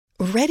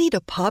Ready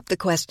to pop the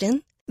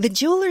question? The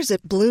jewelers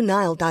at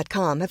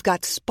BlueNile.com have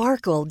got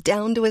sparkle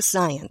down to a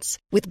science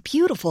with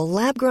beautiful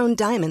lab-grown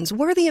diamonds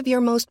worthy of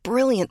your most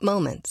brilliant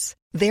moments.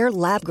 Their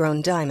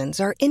lab-grown diamonds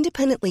are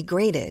independently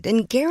graded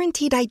and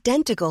guaranteed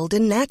identical to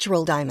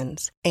natural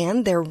diamonds,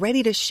 and they're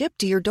ready to ship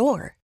to your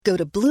door. Go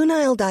to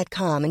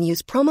BlueNile.com and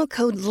use promo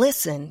code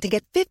LISTEN to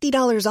get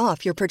 $50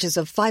 off your purchase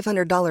of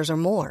 $500 or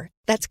more.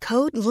 That's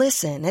code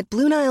LISTEN at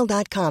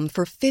BlueNile.com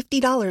for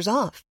 $50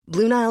 off.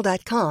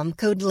 BlueNile.com,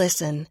 code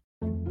LISTEN.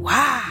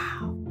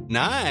 Wow.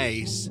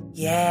 Nice.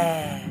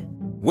 Yeah.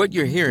 What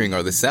you're hearing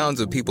are the sounds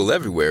of people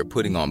everywhere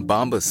putting on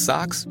Bombas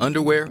socks,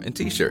 underwear, and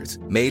T-shirts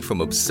made from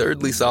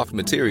absurdly soft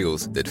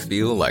materials that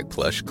feel like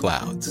plush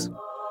clouds.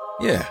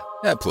 Yeah,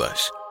 that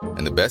plush.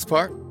 And the best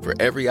part? For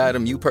every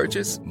item you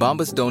purchase,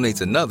 Bombas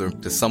donates another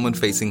to someone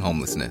facing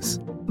homelessness.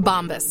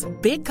 Bombas.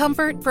 Big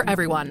comfort for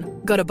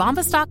everyone. Go to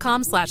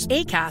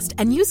bombas.com/ACAST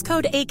and use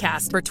code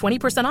ACAST for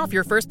 20% off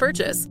your first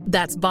purchase.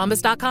 That's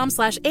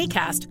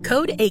bombas.com/ACAST.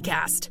 Code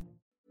ACAST.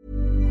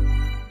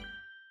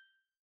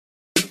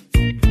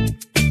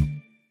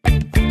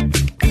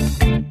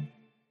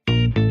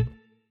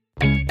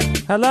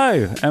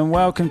 Hello and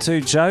welcome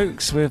to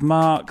Jokes with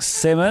Mark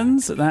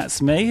Simmons.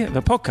 That's me,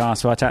 the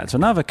podcast where I chat to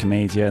another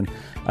comedian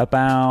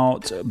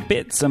about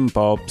bits and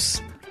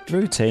bobs,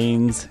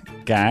 routines,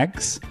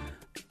 gags,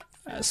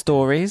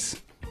 stories,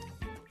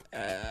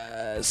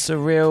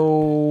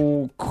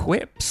 surreal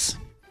quips,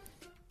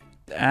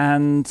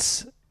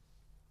 and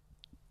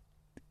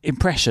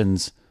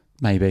impressions,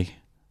 maybe.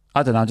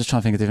 I don't know, I'm just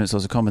trying to think of different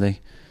sorts of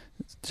comedy.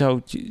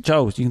 Joel,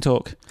 you can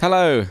talk.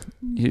 Hello.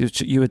 You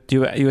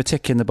were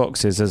ticking the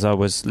boxes as I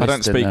was listing. I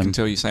don't speak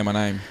until you say my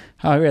name.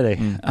 Oh, really?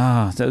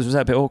 Was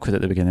that a bit awkward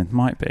at the beginning?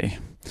 Might be.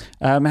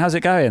 How's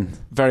it going?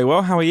 Very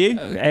well. How are you?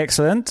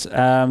 Excellent.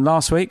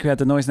 Last week we had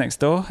the Noise Next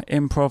Door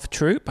improv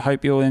troupe.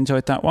 Hope you all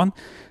enjoyed that one.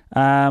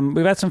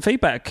 We've had some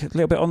feedback, a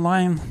little bit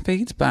online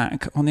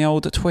feedback on the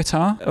old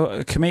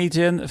Twitter.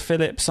 Comedian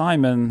Philip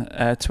Simon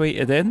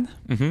tweeted in.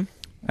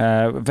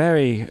 Mm-hmm.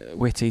 Very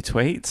witty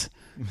tweet.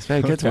 It's a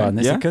very good one.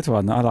 It's a good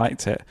one. I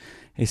liked it.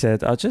 He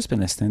said, I've just been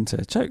listening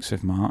to Jokes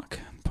with Mark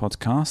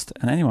podcast,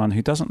 and anyone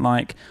who doesn't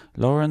like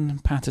Lauren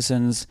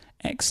Patterson's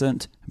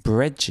excellent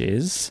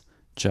Bridges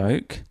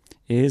joke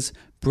is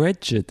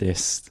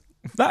prejudiced.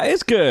 That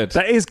is good.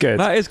 That is good.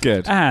 That is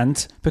good.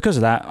 And because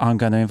of that, I'm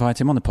going to invite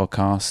him on the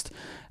podcast.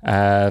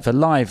 The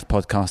live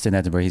podcast in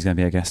Edinburgh, he's going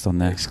to be a guest on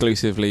there.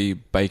 Exclusively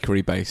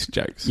bakery-based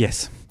jokes.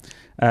 Yes.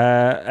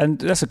 And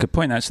that's a good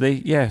point,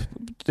 actually. Yeah,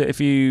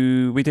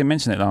 we didn't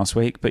mention it last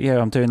week, but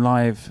yeah, I'm doing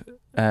live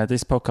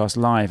this podcast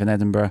live in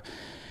Edinburgh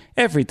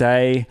every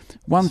day,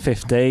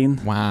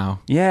 1:15. Wow.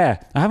 Yeah,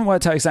 I haven't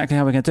worked out exactly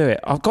how we're going to do it.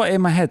 I've got it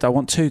in my head. I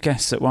want 2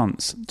 guests at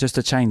once, just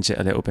to change it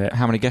a little bit.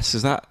 How many guests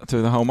is that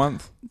through the whole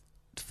month?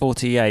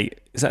 48.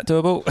 Is that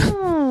doable?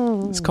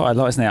 It's quite a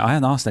lot, isn't it? I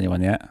haven't asked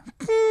anyone yet.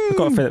 I've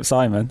got Philip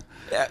Simon.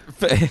 Yeah,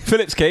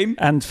 Philip's keen.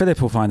 And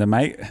Philip will find a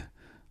mate.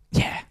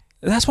 Yeah.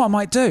 That's what I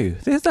might do.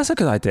 That's a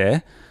good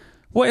idea.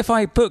 What if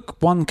I book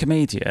one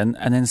comedian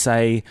and then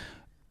say,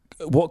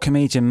 what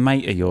comedian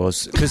mate are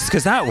yours?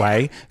 Because that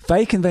way,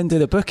 they can then do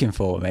the booking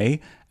for me.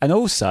 And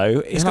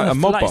also, it's going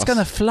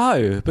to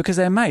flow because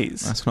they're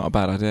mates. That's not a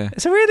bad idea.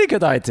 It's a really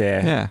good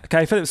idea. Yeah.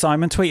 Okay, Philip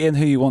Simon, tweet in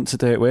who you want to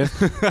do it with.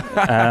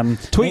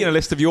 Tweet in a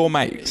list of your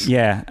mates.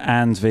 Yeah,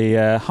 and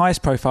the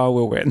highest profile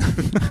will win.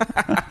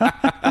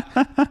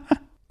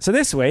 So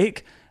this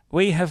week,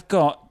 we have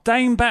got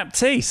Dane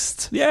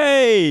Baptiste.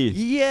 Yay!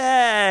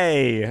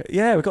 Yay!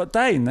 Yeah, we've got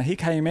Dane. He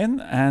came in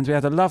and we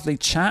had a lovely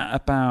chat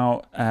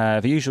about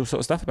the usual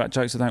sort of stuff about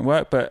jokes that don't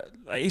work, but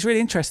he's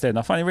really interesting.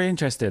 I find it really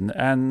interesting.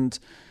 And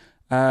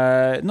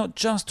not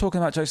just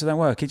talking about jokes that don't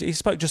work. He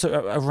spoke just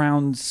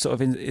around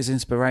sort of his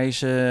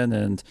inspiration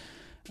and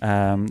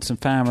some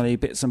family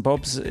bits and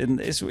bobs. And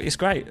it's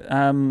great.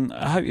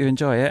 I hope you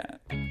enjoy it.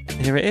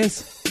 Here it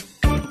is.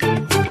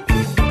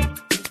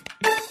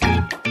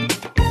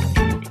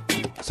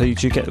 So you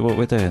get what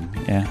we're doing,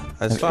 yeah?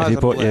 Have you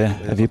bought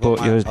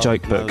your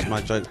joke book? My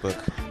joke book.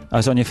 Oh,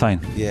 it's on your phone?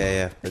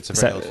 Yeah. It's a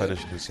very old phone,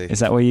 as you can see. Is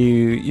that where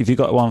have you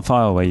got one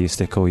file where you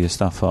stick all your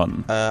stuff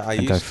on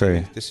and go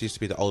through? This used to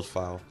be the old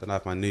file. Then I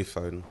have my new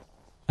phone.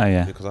 Oh,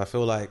 yeah. Because I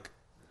feel like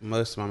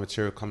most of my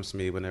material comes to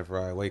me whenever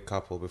I wake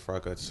up or before I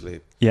go to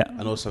sleep. Yeah.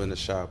 And also in the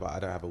shower, but I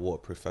don't have a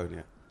waterproof phone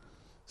yet.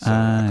 So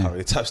I can't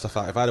really touch stuff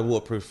out. If I had a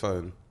waterproof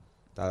phone,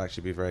 that would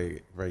actually be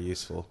very, very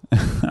useful.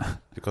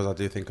 Because I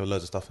do think of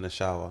loads of stuff in the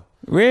shower.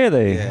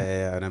 Really?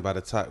 Yeah. And then by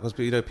the time...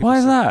 people why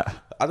is that?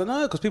 I don't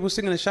know, because people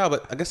sing in the shower,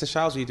 but I guess the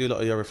shower's where you do a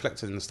lot of your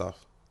reflecting and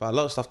stuff. But a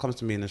lot of stuff comes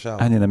to me in the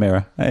shower. And in the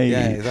mirror. Hey.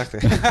 Yeah,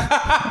 exactly.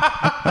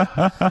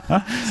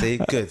 See,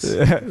 good.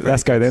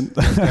 Let's go then.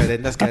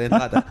 Let's go then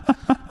like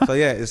that. So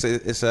yeah, it's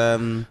I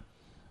don't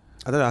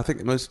know, I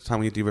think most of the time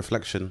when you do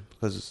reflection,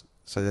 I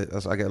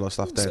get a lot of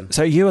stuff then.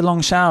 So you a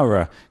long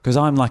showerer? Because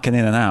I'm like an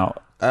in and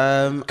out.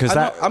 I'm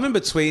in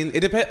between.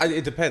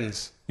 It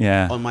depends.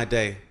 Yeah. On my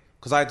day,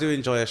 because I do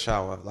enjoy a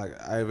shower. Like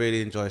I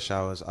really enjoy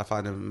showers. I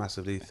find them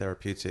massively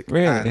therapeutic.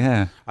 Really? And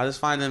yeah. I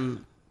just find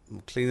them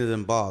cleaner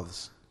than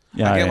baths.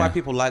 Yeah, I get yeah. why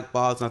people like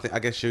baths, and I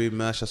guess you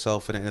immerse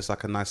yourself in it, and it's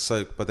like a nice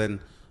soak. But then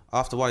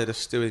after a while, you're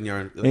just stewing your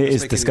own. It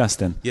is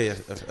disgusting. Yeah,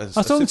 I was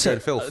talking to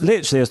filth.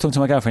 literally. I was talking to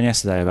my girlfriend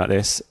yesterday about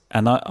this,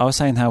 and I was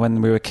saying how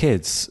when we were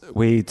kids,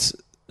 we'd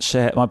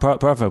share. My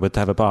brother would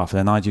have a bath, and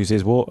then I'd use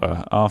his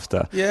water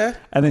after. Yeah,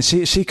 and then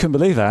she couldn't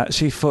believe that.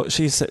 She thought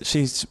she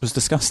was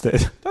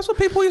disgusted. That's what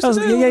people used to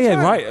do.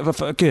 Yeah,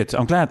 right. Good.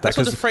 I'm glad that's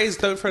what the phrase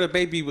 "don't throw the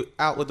baby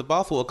out with the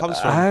bathwater" comes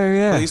from. Oh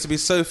yeah, it used to be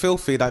so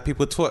filthy that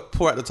people would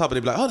pour at the tub and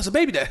they'd be like, "Oh, there's a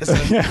baby there." So,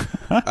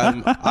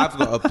 I've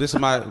got this is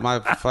my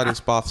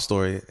funniest bath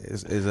story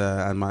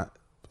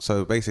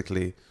so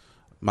basically,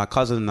 my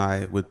cousin and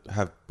I would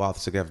have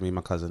baths together. Me and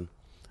my cousin,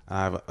 and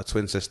I have a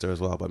twin sister as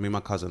well. But me and my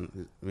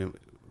cousin,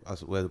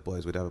 we're the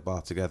boys. We'd have a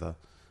bath together.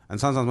 And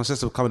sometimes my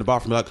sister would come in the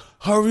bathroom and be like,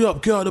 "Hurry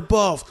up, get out of the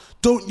bath.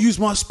 Don't use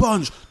my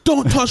sponge.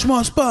 Don't touch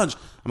my sponge."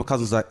 And my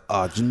cousin's like,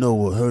 "Do you know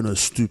what? Her and her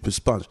stupid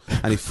sponge."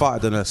 And he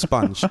farted on her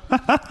sponge.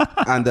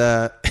 And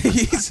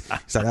he's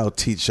like, "I'll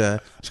teach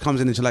her." She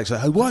comes in and she's like,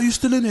 "Hey, why are you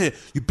still in here?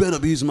 You better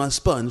not be using my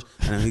sponge."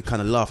 And then he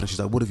kind of laughed and she's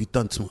like, "What have you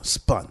done to my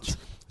sponge?"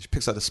 She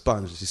picks up the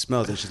sponge and she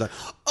smells it and she's like,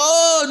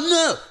 "Oh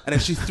no!" And then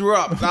she threw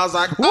up. And I was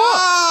like,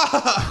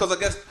 "Ah!" Because I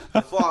guess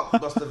the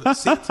fart must have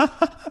seeped.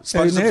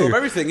 Sponges absorb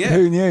everything, yeah.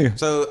 Who knew?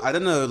 So I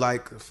don't know,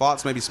 like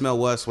farts maybe smell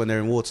worse when they're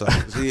in water.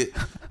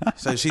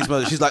 So she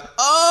smells it. She's like,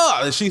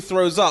 "Oh!" And she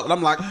throws up. And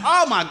I'm like,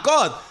 "Oh my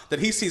God." Then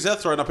he sees her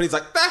throwing up and he's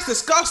like, "That's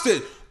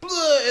disgusting."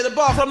 In the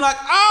bath. I'm like,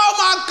 "Oh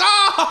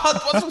my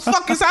God, what the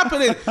fuck is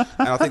happening?"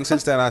 And I think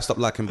since then I stopped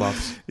liking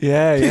baths.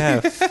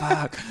 Yeah.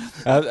 Fuck.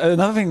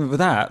 Another thing with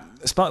that,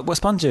 what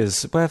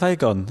sponges? Where have they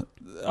gone?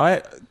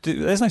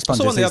 There's no sponges I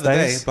saw one the these other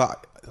days. day,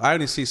 but I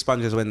only see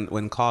sponges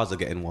when cars are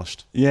getting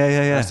washed. Yeah.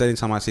 That's the only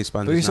time I see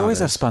sponges. But we used to always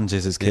have nowadays.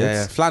 sponges as kids.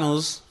 Yeah.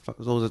 Flannels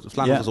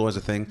was always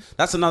a thing.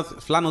 That's another.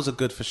 Flannels are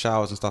good for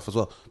showers and stuff as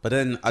well. But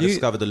then I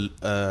discovered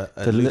a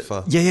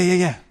loofah.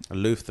 Yeah. A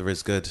loofah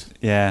is good.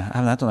 Yeah, I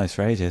haven't had one of those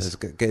for ages. Just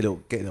get a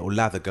little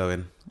lather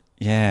going.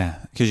 Yeah,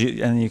 because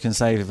you can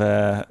save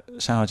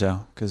shower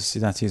gel because you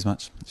don't have to use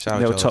much.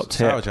 Shower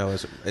gel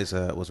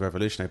was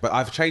revolutionary. But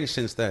I've changed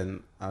since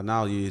then. I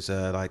now use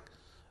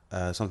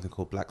something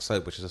called black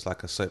soap, which is just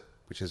like a soap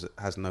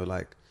has no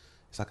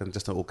it's like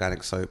just an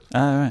organic soap. Oh,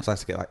 right. So I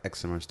used to get like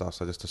eczema and stuff,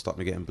 so just to stop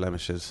me getting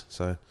blemishes.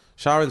 So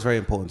showering's very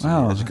important to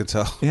me, as you can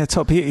tell. Yeah,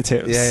 top beauty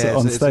tips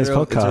on today's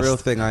podcast. It's a real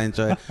thing I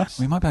enjoy.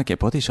 We might be able to get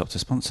Body Shop to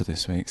sponsor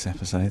this week's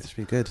episode. It should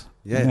be good.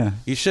 Yeah.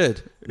 You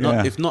should.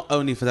 If not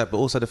only for that, but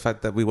also the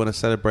fact that we want to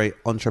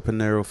celebrate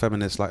entrepreneurial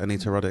feminists like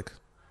Anita Roddick.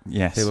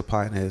 Yes. They were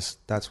pioneers.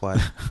 That's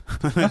why.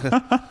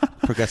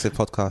 Progressive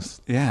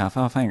podcast. Yeah,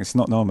 thanks.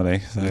 Not normally.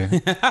 So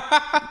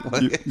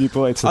you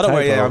brought it to the table. Don't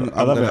worry, I'm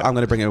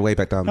going to bring it way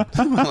back down.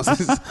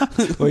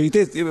 Well, you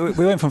did.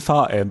 We went from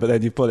farting, but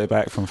then you brought it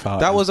back from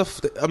farting. That was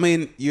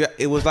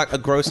it was like a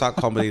gross out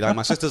comedy. Like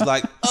my sister's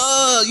like,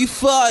 "Oh, you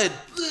farted."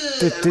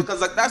 Because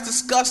like that's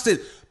disgusting.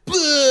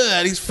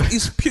 And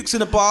he's pukes in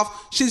the bath.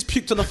 She's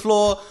puked on the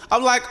floor.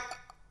 I'm like,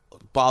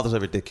 baths are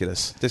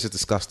ridiculous. This is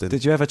disgusting.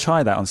 Did you ever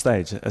try that on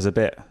stage as a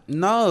bit?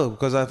 No,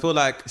 because I feel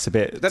like it's a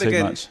bit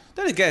too much.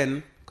 Then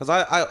again, because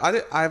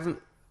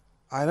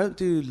I don't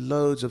do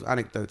loads of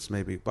anecdotes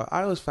maybe, but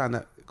I always found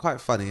that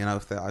quite funny.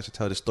 That I should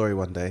tell the story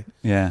one day.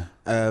 Yeah.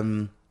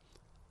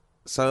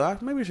 So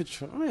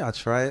maybe I'll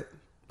try it,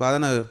 but I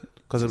don't know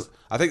because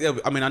I think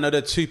I know there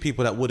are two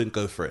people that wouldn't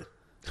go for it.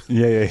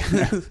 Yeah.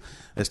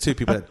 There's two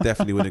people that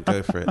definitely wouldn't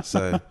go for it.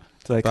 So.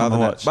 Do they come and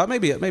watch? But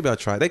maybe I'll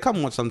try. They come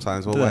and watch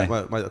sometimes.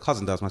 Well, my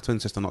cousin does. My twin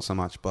sister not so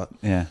much. But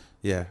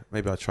yeah,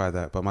 maybe I'll try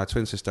that. But my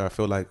twin sister, I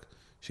feel like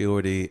she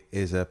already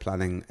is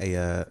planning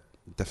a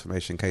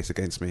defamation case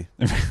against me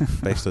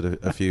based on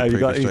a few.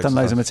 You've done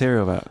loads of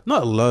material about?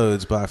 Not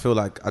loads, but I feel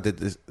like I did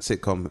this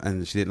sitcom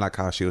and she didn't like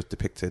how she was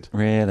depicted.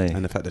 Really?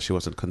 And the fact that she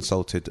wasn't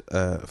consulted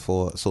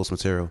for source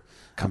material.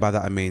 And by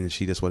that I mean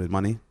she just wanted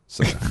money.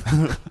 So, so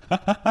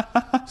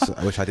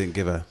I wish I didn't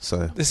give her.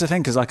 So this is the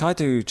thing, because like I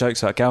do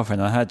jokes about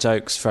girlfriend, and I had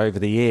jokes for over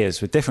the years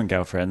with different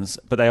girlfriends,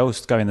 but they all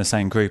go in the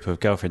same group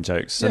of girlfriend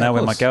jokes. So now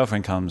when my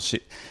girlfriend comes,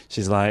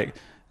 she's like,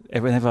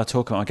 whenever I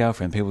talk about my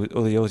girlfriend,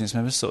 all the audience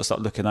members sort of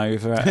start looking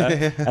over at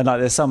her. And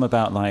like there's some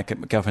about like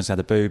my girlfriend's had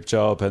a boob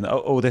job and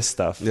all this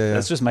stuff.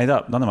 That's just made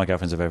up. None of my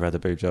girlfriends have ever had a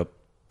boob job,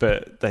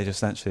 but they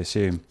just naturally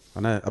assume. I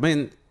know. I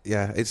mean,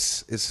 yeah,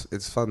 it's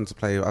fun to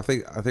play. I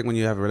think when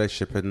you have a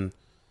relationship and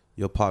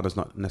your partner's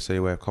not necessarily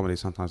aware of comedy,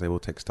 sometimes they will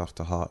take stuff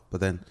to heart.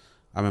 But then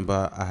I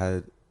remember I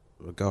had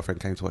a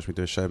girlfriend came to watch me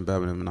do a show in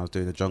Birmingham and I was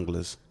doing the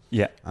Junglers.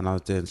 Yeah. And I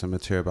was doing some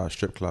material about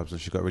strip clubs and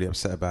she got really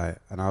upset about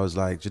it. And I was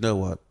like, do you know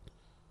what?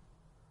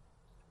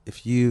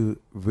 If you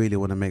really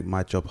want to make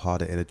my job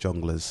harder in the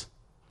Junglers,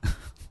 I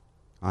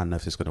don't know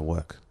if it's going to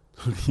work.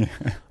 I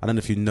don't know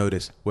if you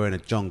noticed, we're in the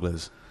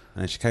Junglers.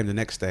 And then she came the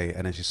next day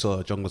and then she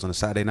saw Junglers on a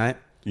Saturday night.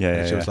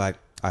 And she was like,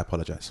 I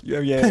apologise.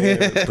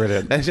 Yeah.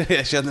 Brilliant.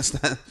 She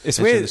understands. It's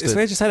weird. It's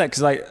weird you say that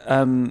because, like,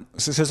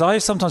 so I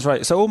sometimes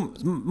write. So all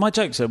my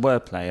jokes are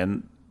wordplay,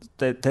 and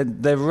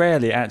they're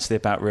rarely actually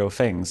about real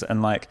things.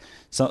 And like,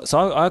 so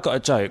I got a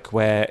joke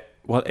where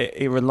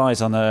it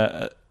relies on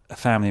a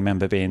family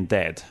member being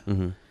dead,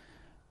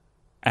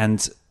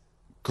 and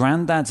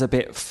granddad's a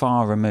bit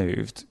far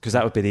removed because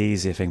that would be the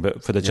easier thing,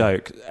 but for the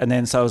joke. And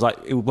then so I was like,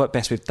 it would work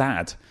best with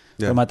dad,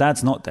 but my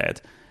dad's not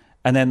dead.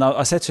 And then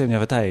I said to him the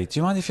other day, do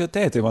you mind if you're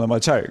dead in one of my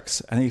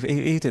jokes? And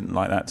he didn't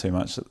like that too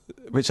much,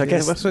 which I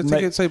guess... That's why I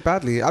take it so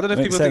badly. I don't know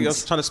if people think you're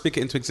trying to speak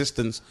it into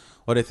existence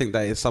or they think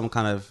that it's some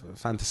kind of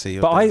fantasy.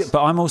 But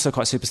I'm also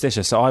quite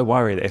superstitious, so I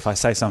worry that if I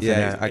say something...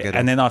 I get it.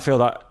 And then I feel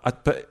like...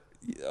 but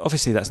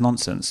obviously that's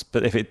nonsense,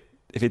 but if it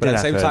did happen... But at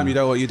the same time, you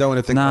don't want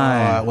to think,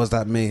 was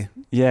that me?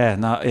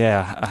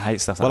 I hate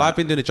stuff like that. Well, I've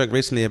been doing a joke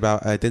recently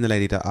about a dinner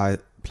lady that I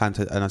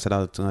planted, and I said I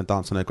was going to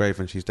dance on her grave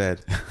when she's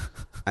dead.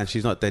 And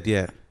she's not dead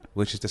yet,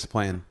 which is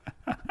disappointing.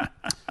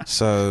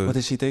 So what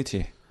did she do to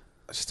you?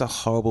 Just a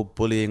horrible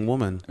bullying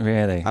woman.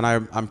 Really? And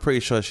I'm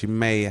pretty sure she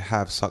may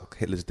have sucked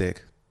Hitler's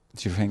dick.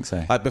 Do you think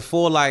so? Like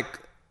before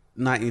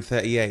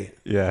 1938.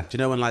 Yeah. Do you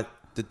know when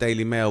the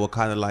Daily Mail were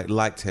kind of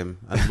liked him,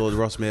 and Lord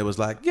Rossmere was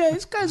like, yeah,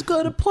 this guy's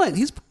got a point.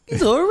 He's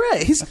all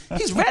right.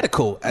 He's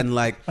radical. And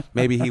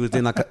maybe he was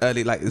doing an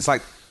early, it's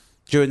like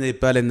during the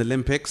Berlin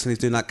Olympics, and he's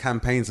doing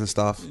campaigns and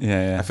stuff.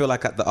 Yeah. I feel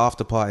like at the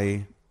after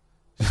party,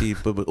 she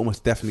would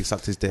almost definitely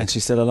sucked his dick. And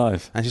she's still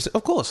alive? And she's,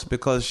 of course,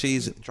 because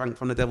she's drunk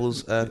from the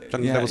devil's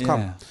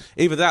cum.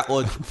 Either that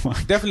or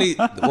definitely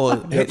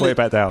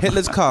back down.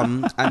 Hitler's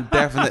cum and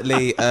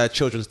definitely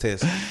children's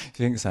tears. Do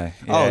you think so?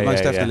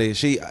 Most definitely.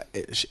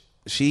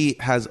 She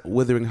has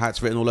Wuthering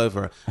Heights written all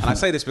over her. And I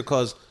say this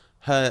because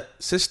her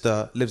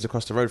sister lives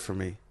across the road from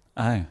me.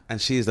 Oh. And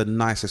she is the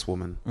nicest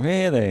woman.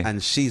 Really?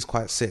 And she's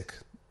quite sick.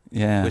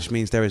 Yeah. Which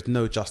means there is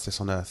no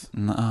justice on earth.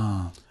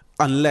 No.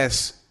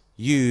 Unless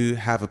you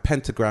have a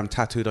pentagram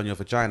tattooed on your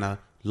vagina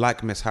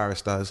like Miss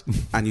Harris does,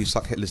 and you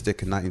suck Hitler's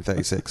dick in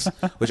 1936,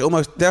 which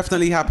almost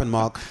definitely happened,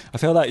 Mark. I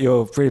feel like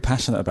you're really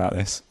passionate about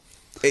this.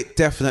 It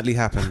definitely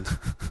happened.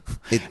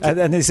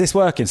 And is this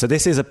working? So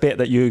this is a bit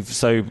that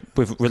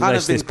we've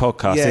released this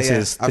podcast.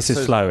 This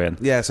is flowing.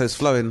 Yeah, so it's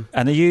flowing.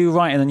 And are you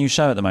writing a new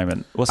show at the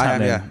moment? What's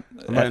happening?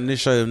 I'm writing a new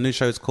show. New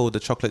show is called The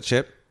Chocolate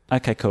Chip.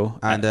 Okay, cool.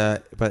 And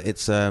but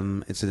it's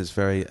in its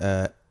very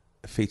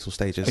fetal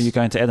stages. Are you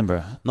going to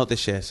Edinburgh? Not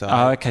this year. So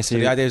So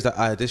the idea is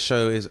that this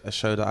show is a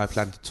show that I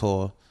plan to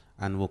tour,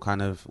 and we'll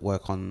kind of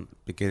work on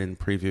beginning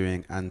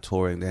previewing and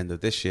touring the end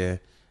of this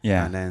year.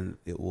 Yeah, and then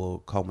it will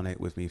culminate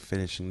with me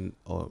finishing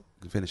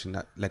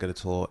that leg of the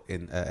tour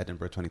in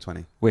Edinburgh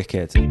 2020.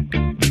 Wicked.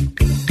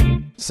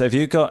 So have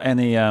you got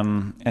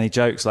any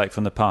jokes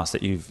from the past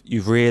that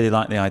you've really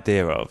liked the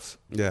idea of?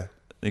 Yeah.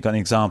 You got any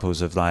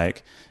examples of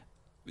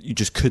you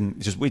just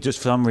couldn't we just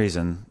for some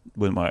reason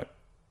wouldn't work?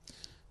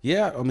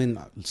 Yeah, I mean,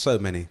 so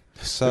many.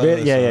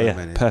 Really? Yeah.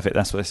 Many. Perfect.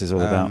 That's what this is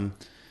all about.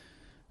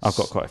 I've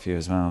got quite a few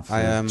as well. I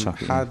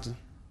had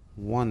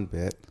one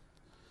bit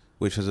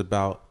which was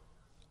about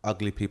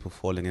ugly people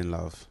falling in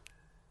love.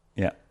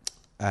 Yeah.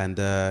 And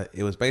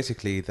it was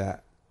basically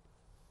that,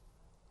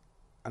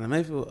 and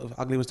maybe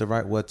ugly was the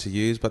right word to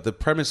use, but the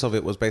premise of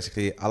it was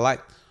basically, I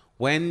like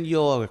when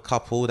you're a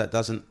couple that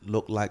doesn't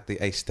look like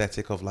the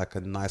aesthetic of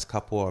a nice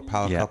couple or a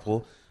power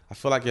couple, I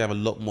feel like you have a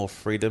lot more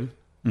freedom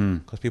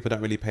because people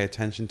don't really pay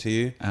attention to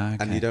you,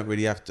 and you don't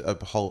really have to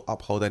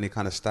uphold any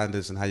kind of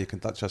standards in how you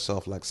conduct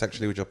yourself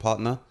sexually with your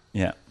partner.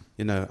 Yeah.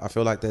 I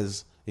feel like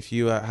if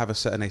you have a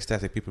certain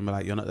aesthetic, people are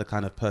like, you're not the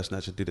kind of person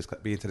that should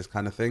be into this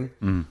kind of thing.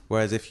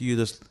 Whereas if you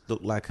just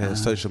look like a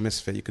social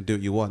misfit, you can do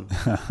what you want.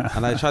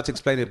 And I tried to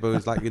explain it, but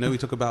it's we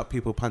talk about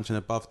people punching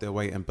above their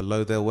weight and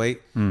below their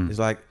weight. It's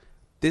like,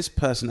 this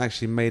person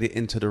actually made it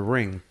into the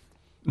ring.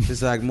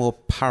 This is more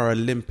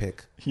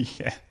Paralympic.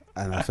 Yeah.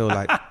 And I feel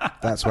like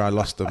that's where I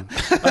lost them.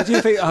 Do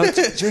you think?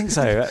 Do you think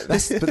so?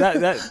 That's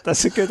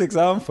a good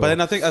example. But then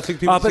I think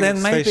people think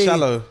it's very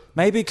shallow.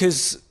 Maybe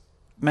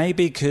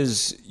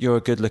because you're a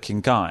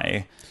good-looking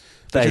guy.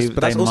 But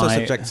that's also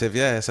subjective,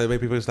 yeah. So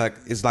maybe people it's like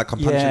I'm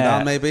punching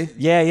down, maybe.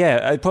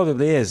 Yeah, it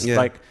probably is.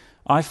 Yeah.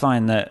 I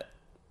find that,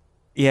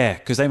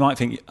 because they might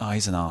think,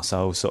 he's an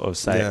arsehole, sort of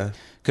say. Yeah.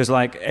 Because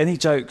any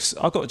jokes,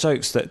 I've got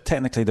jokes that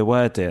technically the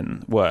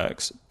wording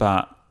works,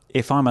 but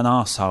if I'm an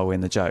arsehole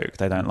in the joke,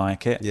 they don't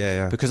like it.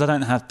 Yeah. Because I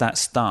don't have that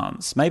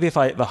stance. Maybe if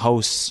the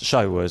whole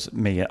show was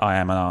me, I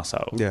am an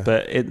arsehole. Yeah.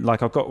 But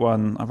I've got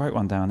one, I wrote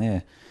one down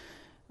here.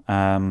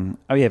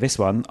 This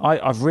one.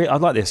 I've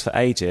liked this for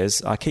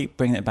ages. I keep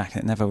bringing it back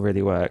and it never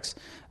really works.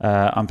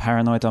 I'm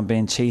paranoid I'm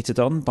being cheated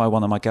on by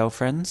one of my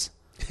girlfriends.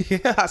 Yeah,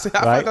 I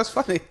find that's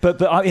funny. But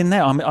in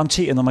there, I'm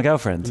cheating on my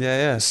girlfriend.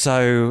 Yeah.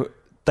 So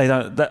they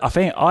don't.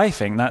 I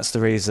think that's the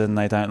reason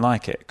they don't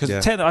like it, because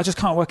I just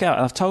can't work out.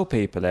 And I've told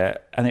people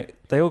it, and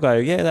they all go,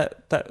 "Yeah,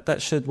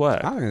 that should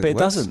work," but it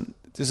doesn't.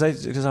 Because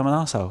I'm an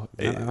arsehole.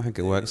 I think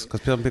it works because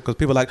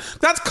people are like,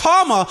 that's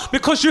karma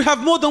because you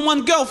have more than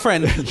one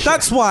girlfriend.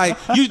 That's why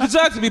you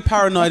deserve to be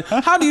paranoid.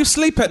 How do you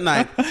sleep at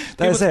night?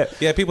 That's it.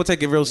 Yeah, people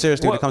take it real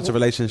seriously when it comes to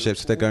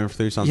relationships if they're going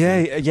through something.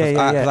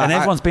 Yeah. And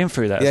everyone's been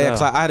through that. Yeah,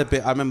 because I had a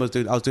bit. I remember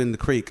I was doing the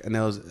Creek, and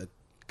there was a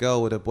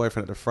girl with a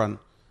boyfriend at the front,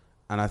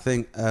 and I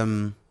think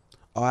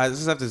I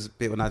just have this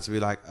bit when I had to be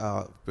like,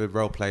 with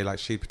role play, like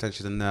she pretends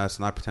she's a nurse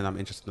and I pretend I'm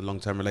interested in a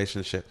long-term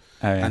relationship.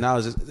 Oh, yeah. And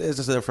it's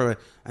just a throwaway.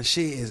 And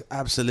she is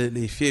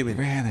absolutely fuming.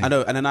 Really? I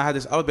know. And then I had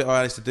this other bit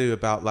I used to do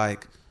about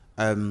like,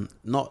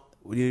 not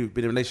when you've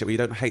been in a relationship where you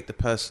don't hate the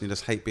person, you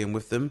just hate being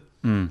with them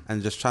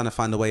and just trying to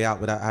find a way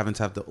out without having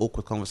to have the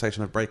awkward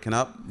conversation of breaking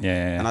up.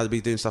 Yeah. And I'd be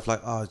doing stuff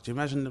like, do you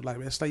imagine, like,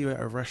 let's say you're at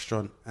a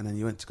restaurant and then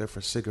you went to go for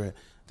a cigarette,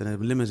 then a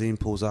limousine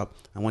pulls up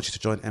and wants you to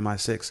join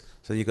MI6,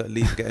 so you got to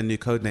leave and get a new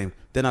code name.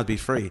 Then I'd be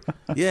free.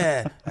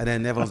 Yeah. And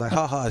then everyone's like,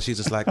 ha ha. She's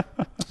just like,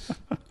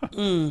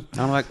 And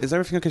I'm like, is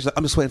everything okay? She's like,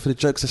 I'm just waiting for the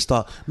jokes to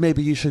start.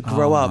 Maybe you should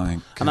grow up.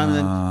 My And I'm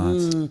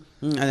then,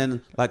 and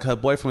then like her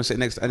boyfriend was sitting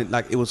next to, and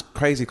it was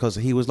crazy because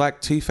he was like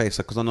two-faced,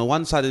 because on the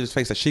one side of his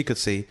face that she could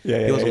see,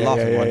 he wasn't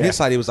laughing. On his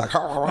side, he was like,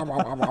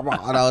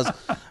 and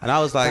I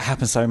was like, That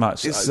happens so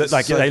much. It's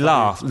Like so they funny.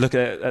 laugh, look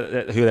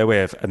at who they're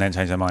with, and then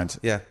change their mind.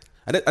 yeah.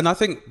 And I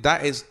think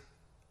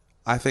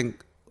I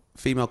think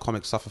female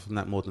comics suffer from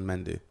that more than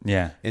men do.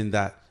 Yeah. In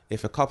that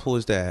if a couple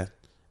is there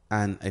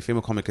and a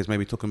female comic is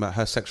maybe talking about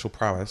her sexual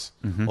prowess,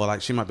 or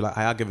like she might be like,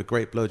 hey, I'll give a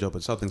great blowjob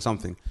at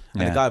something.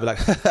 And the guy will be like,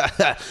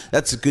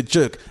 that's a good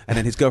joke. And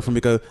then his girlfriend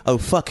will go, oh,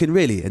 fucking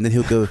really? And then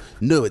he'll go,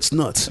 no, it's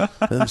not.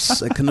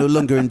 I can no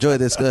longer enjoy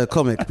this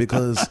comic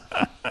because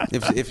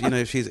if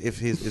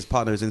his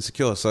partner is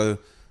insecure. So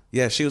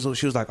yeah, she was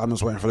like, I'm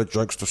just waiting for the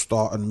jokes to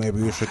start and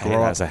maybe we should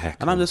grow up. That's a heckle.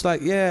 And I'm just like,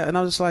 yeah. And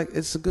I was just like,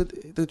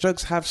 the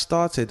jokes have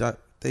started.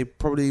 They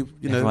probably,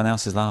 everyone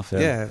else is laughing.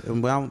 Yeah,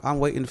 and I'm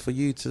waiting for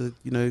you to,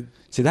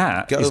 See,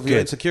 that get is over your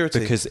good, insecurity.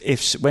 because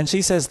when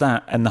she says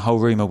that and the whole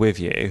room are with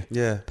you,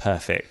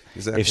 perfect.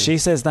 Exactly. If she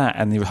says that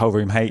and the whole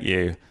room hate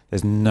you,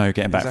 there's no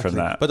getting back from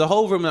that. But the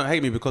whole room don't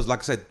hate me because, like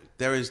I said,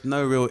 there is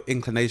no real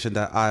inclination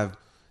that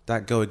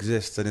that girl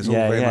exists, and it's all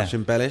very much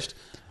embellished,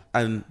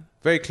 and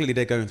very clearly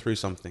they're going through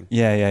something.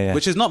 Yeah.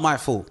 Which is not my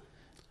fault.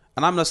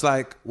 And I'm just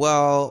like,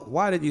 well,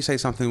 why did you say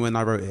something when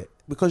I wrote it?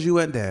 Because you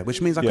weren't there, which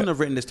means I couldn't have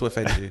written this to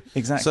offend you.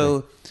 Exactly.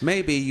 So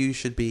maybe you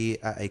should be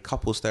at a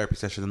couples therapy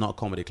session and not a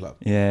comedy club.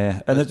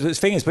 Yeah. And the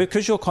thing is,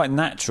 because you're quite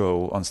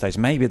natural on stage,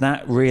 maybe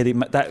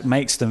that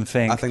makes them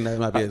think. I think that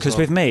might be it as Because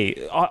well. with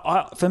me,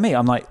 for me,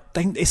 I'm like,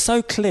 it's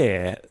so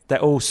clear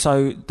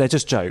they're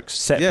just jokes,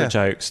 separate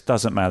jokes,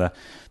 doesn't matter.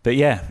 But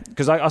yeah,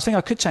 because I think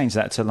I could change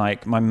that to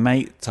like, my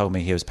mate told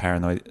me he was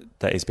paranoid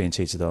that he's being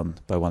cheated on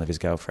by one of his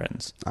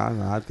girlfriends. I don't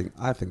know.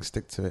 I think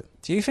stick to it.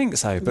 Do you think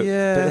so? But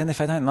Yeah. then if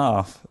they don't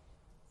laugh,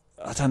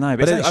 I don't know.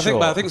 But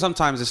But I think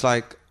sometimes it's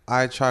like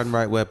I try and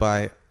write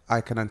whereby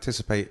I can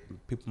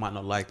anticipate people might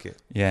not like it.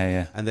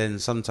 Yeah. And then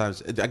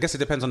sometimes, I guess it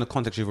depends on the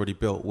context you've already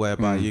built,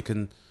 whereby you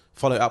can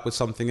follow it up with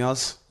something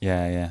else.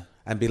 Yeah.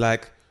 And be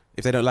like,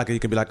 if they don't like it, you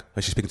can be like,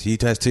 oh, she's speaking to you,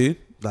 Tez, too?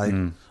 Like,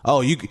 oh,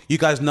 you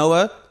guys know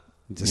her?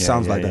 It just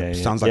sounds like that.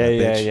 Sounds like a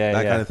bitch.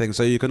 That kind of thing.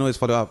 So you can always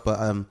follow up. But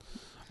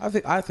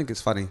I think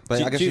it's funny.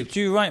 But I guess do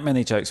you write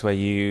many jokes where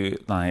you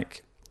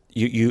like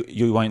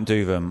you won't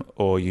do them,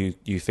 or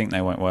you think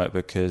they won't work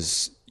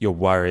because you're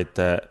worried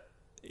that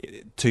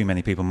too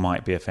many people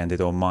might be offended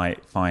or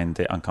might find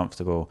it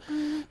uncomfortable?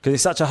 Because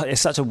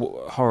it's such a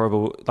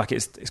horrible, like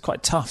it's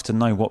quite tough to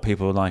know what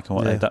people like and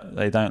what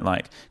they don't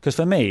like. Because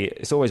for me,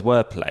 it's always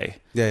wordplay.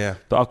 Yeah.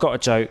 But I've got a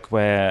joke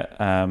where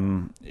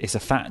it's a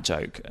fat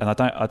joke, and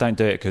I don't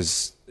do it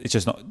because it's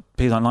just not,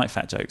 people don't like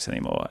fat jokes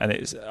anymore, and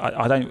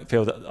I don't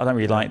feel that I don't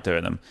really like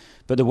doing them.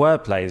 But the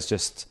wordplay is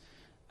just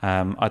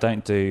I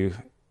don't do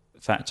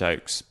fat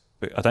jokes.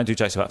 I don't do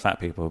jokes about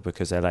fat people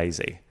because they're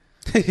lazy.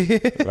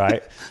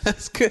 Right?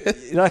 That's good.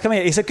 Like, I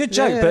mean, it's a good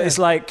joke, but it's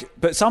like,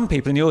 but some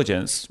people in the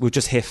audience will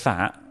just hear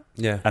fat,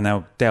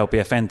 and they'll be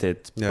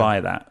offended by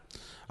that.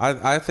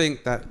 I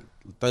think that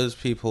those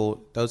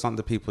aren't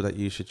the people that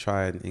you should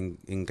try and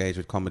engage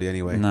with comedy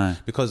anyway. No.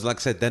 Because like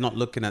I said, they're not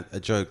looking at a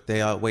joke,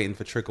 they are waiting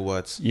for trigger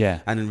words. Yeah.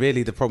 And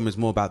really the problem is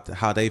more about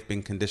how they've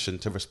been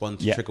conditioned to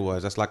respond to trigger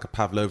words. That's like a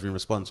Pavlovian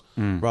response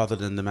rather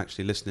than them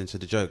actually listening to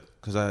the joke.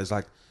 Because I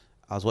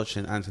was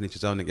watching Anthony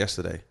Jeselnik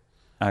yesterday.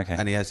 Okay.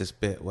 And he has this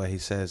bit where he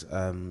says,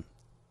 I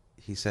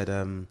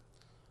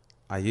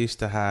used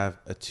to have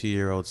a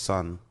 2-year-old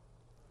son,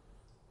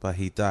 but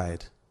he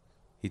died.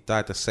 He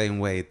died the same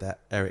way that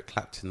Eric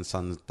Clapton's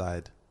son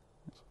died,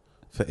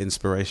 for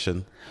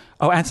inspiration.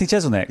 Oh, Anthony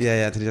Jeselnik.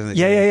 Yeah, Anthony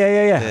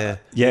Jeselnik.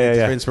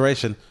 Yeah. For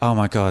inspiration. Oh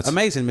my God.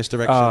 Amazing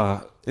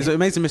misdirection. It's an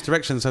amazing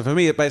misdirection. So for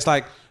me, but it's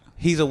like,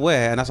 he's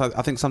aware, and that's why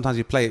I think sometimes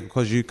you play it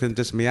because you can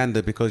just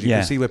meander because you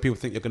can see where people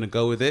think you're going to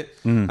go with it.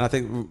 And I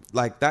think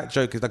like that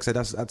joke is, like I said,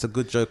 that's a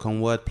good joke on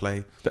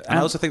wordplay. And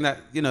I also think that,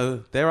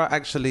 there are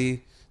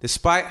actually,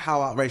 despite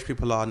how outraged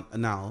people are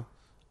now,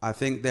 I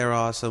think there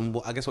are some,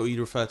 I guess what you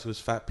refer to as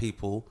fat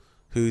people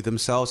who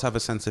themselves have a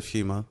sense of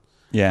humor.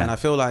 Yeah. And I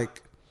feel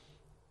like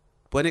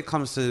when it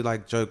comes to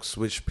like jokes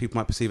which people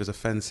might perceive as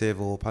offensive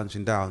or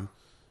punching down,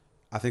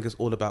 I think it's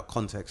all about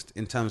context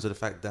in terms of the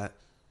fact that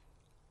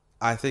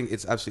I think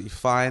it's absolutely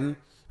fine,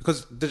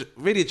 because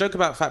really a joke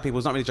about fat people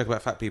is not really a joke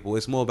about fat people.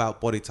 It's more about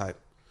body type,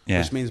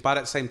 which means by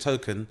that same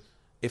token,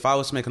 if I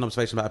was to make an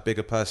observation about a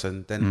bigger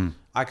person, then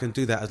I can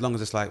do that as long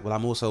as it's like, well,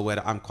 I'm also aware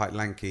that I'm quite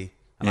lanky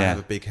and I have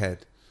a big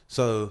head.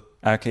 So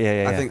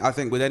Okay, yeah. I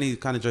think with any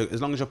kind of joke,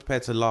 as long as you're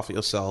prepared to laugh at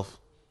yourself,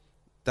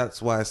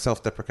 that's why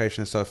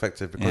self-deprecation is so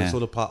effective, because it's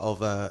all a part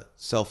of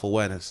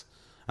self-awareness.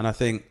 And I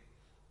think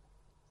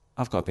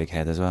I've got a big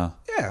head as well.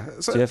 Yeah.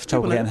 So do you have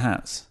trouble getting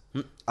hats?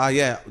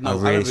 Yeah. No,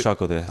 I really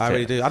struggle to I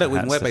really do. I don't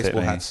even wear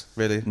baseball me. hats,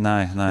 really.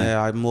 No.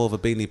 Yeah, I'm more of a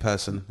beanie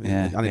person.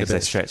 Yeah, I need a bit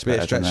of stretch. Bit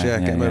of stretch. Yeah,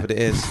 get them over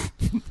the ears.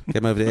 Get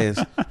them over the ears.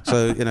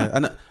 So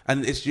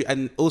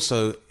and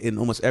also in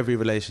almost every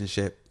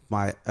relationship,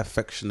 my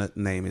affectionate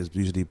name is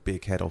usually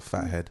Big Head or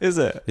Fat Head. Is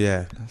it?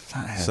 Yeah.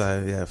 Fat Head.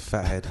 So yeah,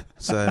 Fat Head.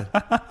 So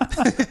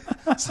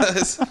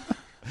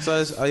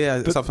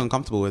it's something I'm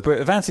comfortable with.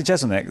 But Vanity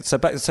Jeselnik, so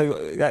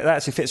that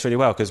actually fits really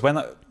well, because when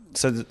I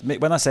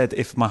said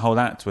if my whole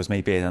act was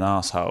me being an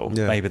arsehole,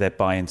 maybe they'd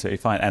buy into it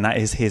fine, and that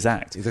is his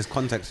act. There's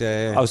context,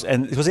 yeah. Was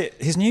it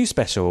his new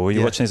special, or were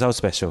you watching his old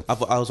special?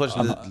 I was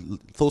watching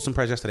Thoughts and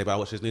Prayers yesterday, but I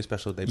watched his new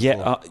special the day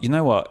before. Yeah, you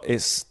know what?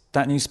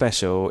 That new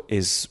special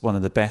is one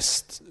of the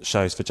best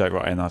shows for joke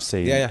writing I've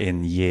seen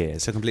in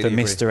years. So completely the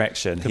agree.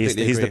 misdirection.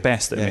 Completely He's agree. the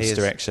best at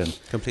misdirection.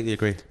 Completely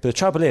agree. But the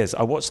trouble is,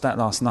 I watched that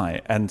last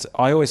night, and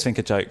I always think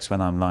of jokes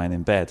when I'm lying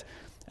in bed,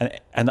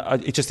 and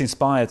it just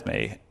inspired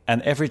me.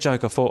 And every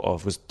joke I thought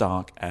of was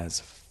dark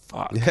as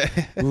fuck,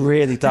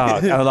 really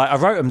dark. And I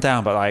wrote them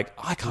down, but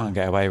I can't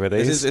get away with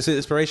these. It's an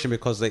inspiration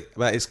because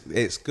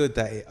it's good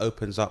that it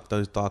opens up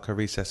those darker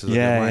recesses of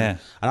your mind. Yeah.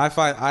 And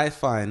I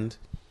find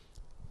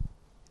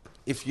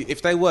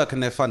if they work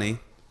and they're funny,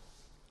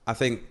 I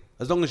think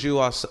as long as you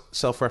are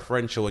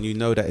self-referential and you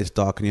know that it's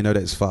dark and you know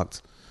that it's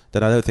fucked,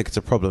 then I don't think it's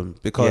a problem,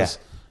 because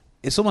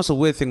it's almost a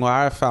weird thing where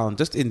I have found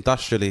just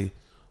industrially,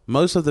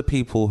 most of the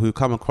people who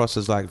come across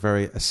as like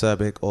very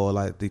acerbic or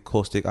like the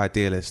caustic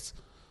idealists,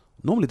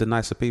 normally the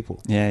nicer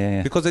people.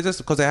 Yeah.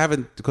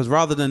 Because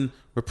rather than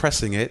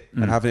repressing it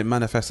and having it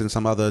manifest in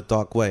some other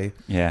dark way,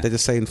 they're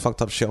just saying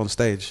fucked up shit on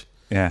stage.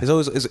 Yeah.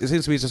 It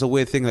seems to be just a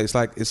weird thing.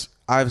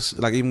 I've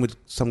even with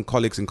some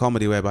colleagues in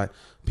comedy, whereby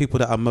people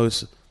that are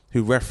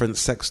who reference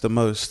sex the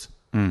most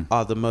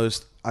are the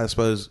most, I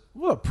suppose,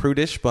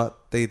 prudish, but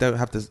they don't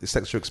have the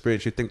sexual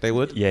experience you think they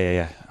would.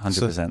 Yeah,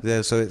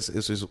 100%. So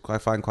it's I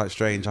find quite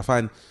strange. I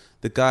find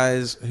the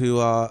guys who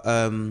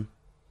are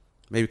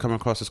maybe come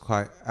across as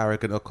quite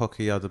arrogant or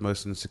cocky are the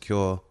most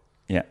insecure.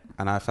 Yeah.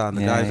 And I found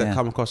the guys that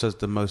come across as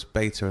the most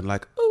beta and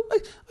like,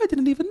 I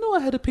didn't even know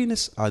I had a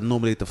penis, are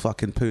normally the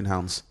fucking poon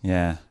hounds.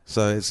 Yeah.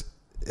 So it's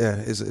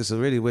a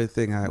really weird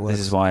thing how it works.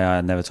 This is why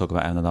I never talk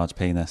about having a large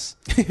penis.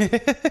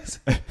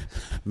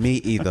 Me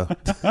either.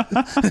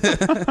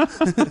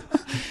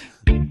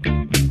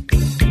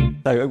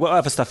 So what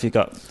other stuff you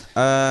got?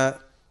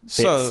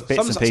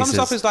 Some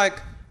stuff is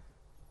like,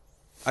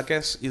 I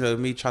guess,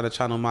 me trying to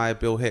channel my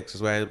Bill Hicks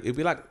is where it'd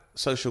be like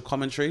social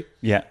commentary.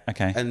 Yeah,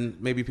 okay.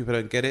 And maybe people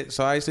don't get it.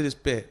 So I used to do this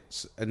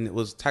bit, and it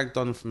was tagged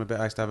on from a bit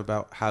I used to have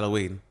about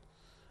Halloween.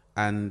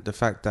 And the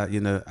fact that,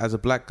 as a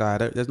black guy,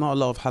 there's not a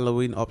lot of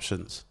Halloween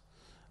options.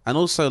 And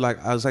also, like,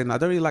 I was saying, I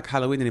don't really like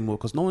Halloween anymore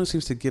because no one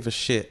seems to give a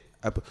shit.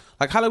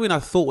 Like, Halloween I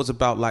thought was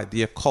about, like,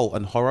 the occult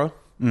and horror.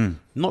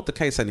 Not the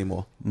case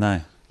anymore.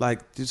 No.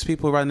 Like, there's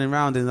people running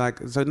around and, like,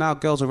 so now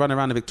girls will run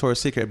around in Victoria's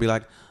Secret and be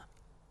like,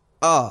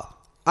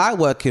 I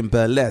work in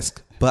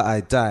burlesque, but I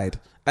died.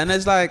 And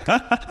it's like,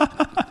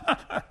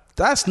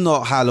 that's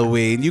not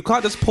Halloween. You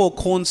can't just pour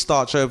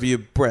cornstarch over your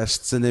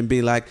breasts and then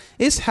be like,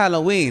 it's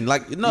Halloween.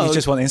 Like, no. You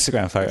just want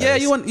Instagram photos. Yeah,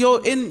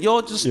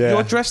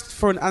 you're dressed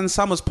for an Ann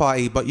Summers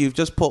party, but you've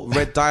just put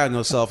red dye on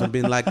yourself and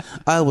been like,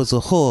 I was a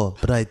whore,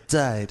 but I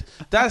died.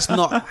 That's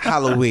not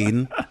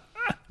Halloween.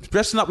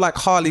 Dressing up like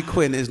Harley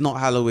Quinn is not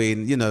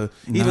Halloween.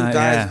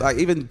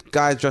 Even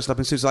guys dressed up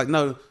in suits, like,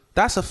 no,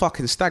 that's a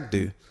fucking stag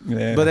do.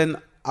 Yeah. But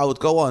then I would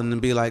go on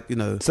and be like,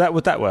 So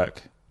would that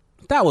work?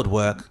 That would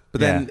work. But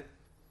then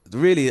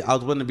really I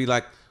would want to be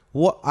like,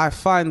 what I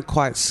find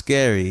quite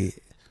scary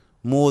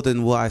more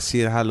than what I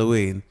see in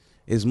Halloween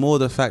is more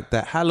the fact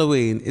that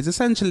Halloween is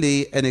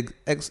essentially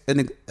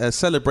a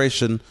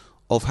celebration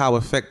of how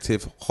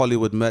effective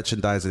Hollywood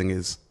merchandising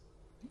is.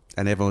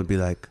 And everyone would be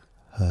like,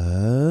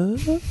 huh?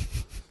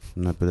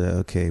 No, but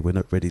okay, we're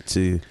not ready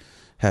to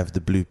have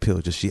the blue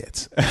pill just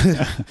yet.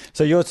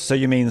 So you're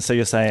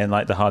saying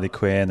like the Harley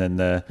Quinn and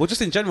the... Well,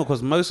 just in general,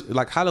 because most,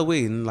 like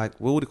Halloween, like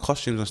with all the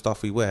costumes and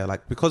stuff we wear,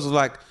 like because of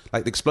like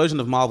the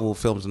explosion of Marvel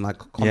films and like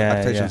comic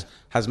adaptations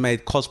has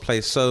made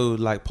cosplay so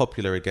like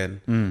popular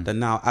again that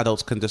now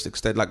adults can just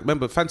extend. Like,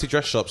 remember fancy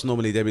dress shops,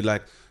 normally they'd be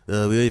like,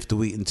 we have to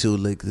wait until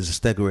like there's a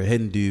stag or a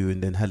hen do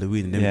and then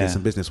Halloween and then we get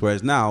some business.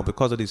 Whereas now,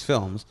 because of these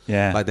films,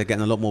 like they're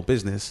getting a lot more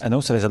business. And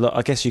also there's a lot,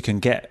 I guess you can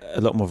get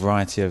a lot more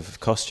variety of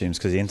costumes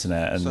because of the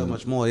internet. And so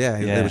much more,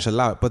 they which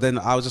allow it. But then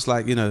I was just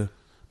like,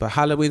 but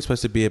Halloween's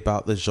supposed to be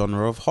about the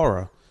genre of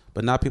horror.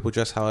 But now people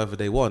dress however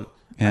they want.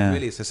 And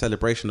really it's a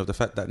celebration of the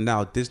fact that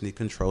now Disney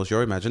controls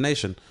your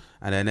imagination.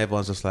 And then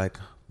everyone's just like,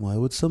 why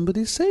would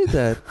somebody say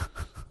that?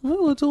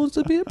 Oh, it wants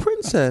to be a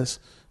princess.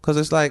 Because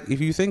it's like,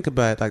 if you think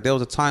about it, like there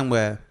was a time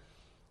where,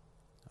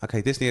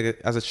 okay, Disney,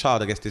 as a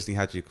child, I guess Disney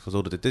had you because all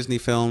of the Disney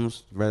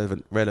films,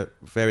 relevant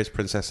various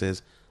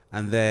princesses,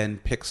 and then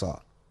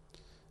Pixar.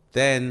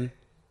 Then,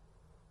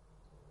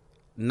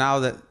 now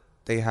that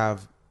they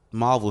have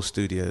Marvel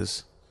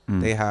Studios.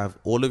 They have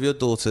all of your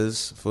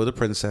daughters for the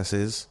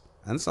princesses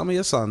and some of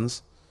your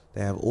sons.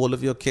 They have all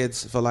of your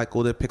kids for like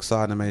all the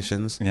Pixar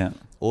animations. Yeah.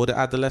 All the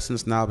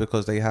adolescents now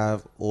because they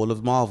have all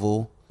of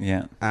Marvel.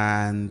 Yeah.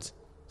 And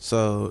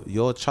so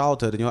your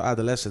childhood and your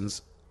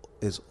adolescence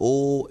is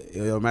all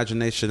your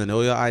imagination and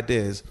all your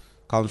ideas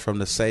comes from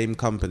the same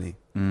company,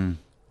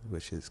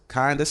 which is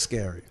kind of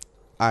scary,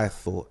 I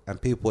thought.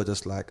 And people were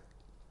just like,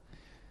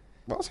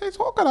 what's he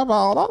talking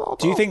about? I don't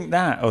Do you know." think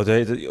that,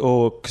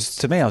 or because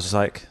to me, I was just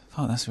like,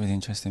 oh, that's a really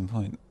interesting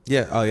point.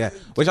 Yeah. Oh, yeah.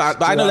 Which I you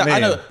know know that.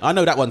 what I mean? I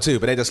know that one too.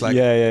 But they're just like,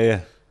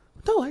 Yeah.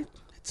 no,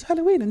 it's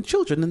Halloween and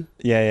children and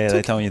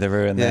They tell you to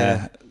ruin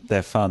Yeah.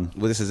 their fun.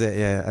 well, this is it.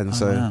 Yeah. And Oh,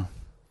 so wow.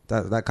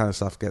 that kind of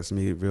stuff gets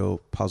me real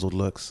puzzled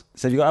looks.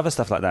 So have you got other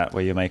stuff like that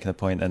where you're making a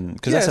point, and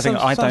because Yeah, that's the thing,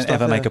 some I don't stuff,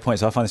 ever make yeah. a point,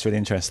 so I find this really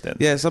interesting.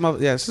 Yeah,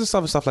 it's just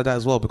other stuff like that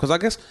as well. Because I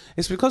guess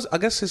it's because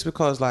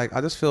like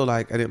I just feel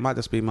like, and it might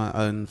just be my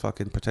own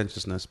fucking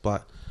pretentiousness,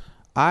 but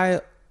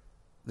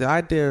the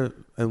idea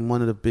and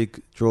one of the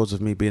big draws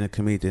of me being a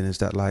comedian is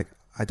that like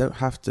I don't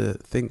have to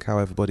think how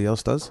everybody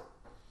else does,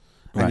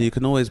 and Right. you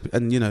can always,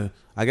 and you know,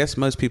 I guess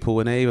most people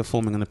when they're either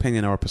forming an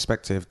opinion or a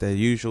perspective,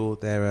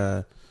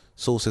 their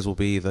sources will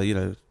be either, you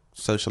know,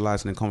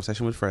 socializing in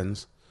conversation with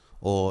friends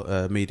or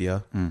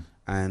media,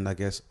 and I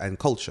guess and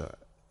culture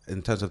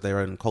in terms of their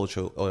own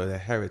culture or their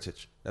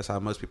heritage. That's how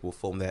most people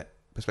form their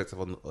perspective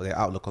on or their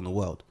outlook on the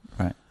world.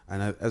 Right.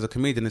 And as a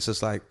comedian, it's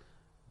just like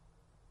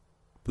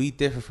we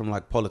differ from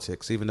like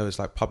politics, even though it's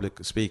like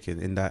public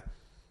speaking, in that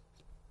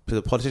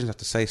the politicians have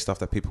to say stuff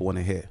that people want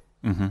to hear,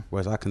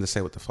 whereas I can just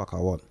say what the fuck I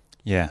want,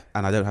 Yeah.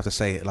 and I don't have to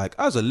say it like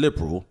as a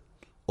liberal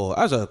or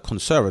as a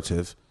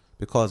conservative,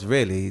 because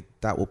really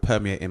that will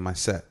permeate in my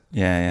set.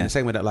 Yeah. In the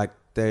same way that like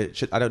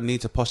I don't need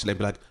to postulate and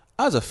be like,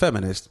 as a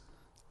feminist,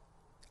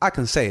 I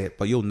can say it,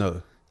 but you'll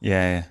know.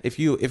 Yeah. If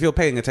you're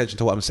paying attention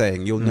to what I'm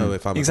saying, you'll know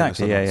if I'm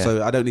Exactly, a feminist or not.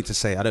 yeah. So I don't need to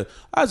say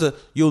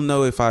you'll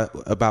know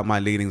about my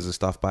leanings and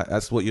stuff. But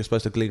that's what you're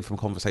supposed to glean from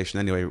conversation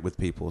anyway with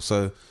people.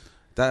 So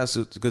that's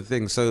a good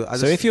thing. So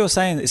If you're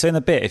saying, so in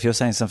the bit, if you're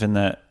saying something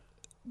that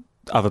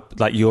other,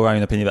 like your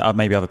own opinion that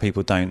maybe other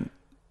people don't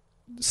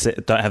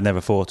have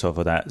never thought of,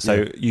 or that,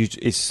 so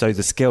so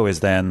the skill is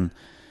then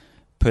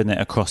putting it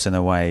across in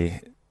a way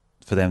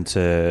for them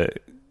to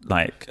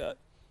like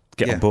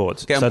get on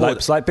board. Get on so board. like,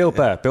 it's like Bill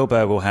Burr. Bill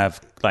Burr will have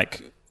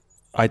like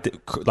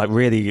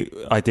really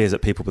ideas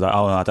that people will be like,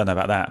 oh, I don't know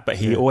about that, but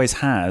he always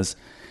has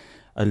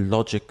a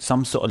logic,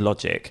 some sort of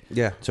logic, to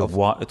get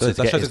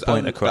his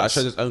point across. That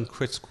shows his own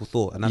critical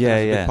thought, and that's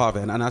a big part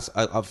of it. And that's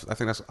I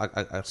think that's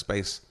a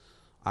space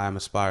I am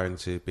aspiring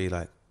to be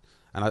like.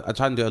 And I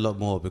try and do it a lot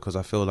more because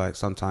I feel like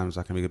sometimes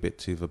I can be a bit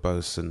too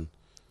verbose and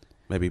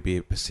maybe be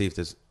perceived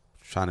as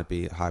trying to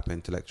be hyper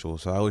intellectual.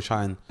 So I always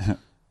try and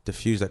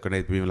diffuse that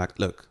grenade, being like,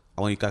 look,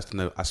 I want you guys to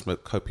know I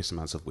smoke copious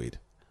amounts of weed.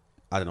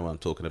 I don't know what I'm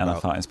talking about. And I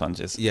fart in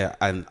sponges. Yeah,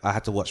 and I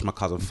had to watch my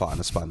cousin fart in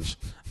a sponge.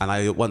 And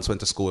I once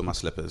went to school in my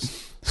slippers.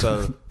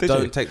 So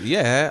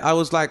I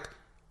was like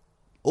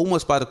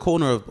almost by the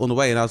corner on the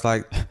way, and I was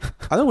like,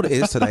 I don't know what it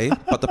is today,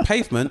 but the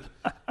pavement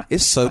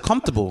is so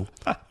comfortable.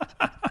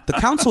 The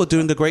council are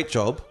doing a great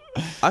job.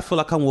 I feel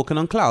like I'm walking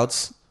on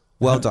clouds.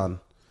 Well done.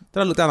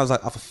 Then I looked down, I was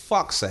like, oh, for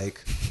fuck's sake.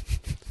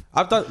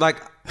 I've done like,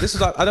 this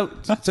is like,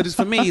 so this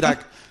for me, like,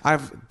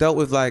 I've dealt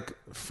with like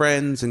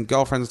friends and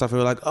girlfriends and stuff who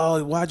are like,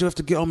 oh, why'd you have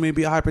to get on me and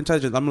be hyper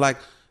intelligent? I'm like,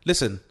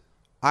 listen,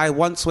 I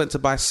once went to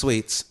buy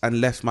sweets and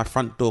left my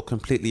front door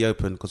completely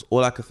open because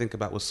all I could think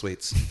about was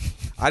sweets.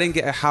 I didn't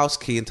get a house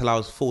key until I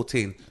was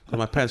 14 because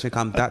my parents think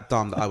I'm that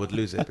dumb that I would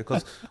lose it.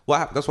 Because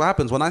that's what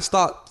happens when I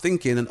start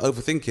thinking and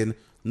overthinking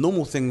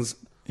normal things.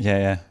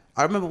 Yeah.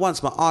 I remember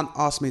once my aunt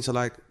asked me to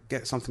like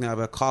get something out of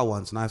her car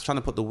once, and I was trying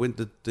to put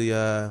she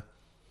had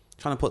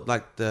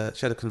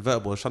a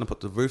convertible. I was trying to put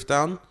the roof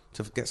down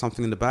to get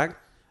something in the bag.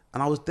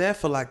 And I was there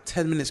for like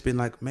 10 minutes being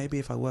like, maybe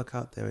if I work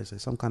out there is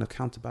some kind of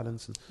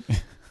counterbalance. And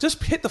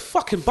just hit the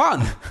fucking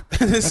button.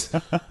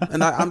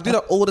 And I'm doing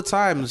that all the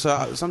time.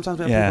 So sometimes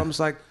when people, I'm just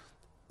like,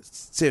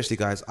 seriously,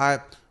 guys, I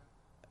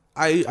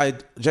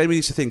genuinely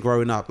used to think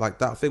growing up, like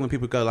that thing when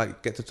people go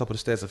like, get to the top of the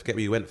stairs and forget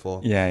what you went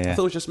for. Yeah. I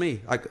thought it was just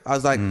me. Like I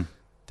was like,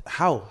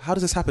 how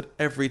does this happen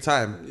every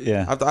time?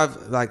 Yeah.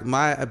 I've like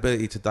my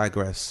ability to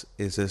digress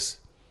is just,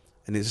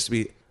 and it's just to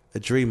be a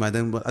dreamer. And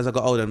then as I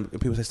got older and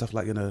people say stuff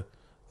like, you know,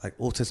 like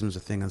autism is a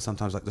thing, and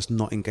sometimes like just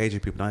not engaging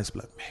people, and I used to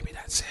be like, maybe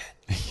that's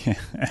it.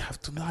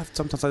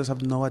 Sometimes I just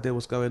have no idea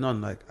what's going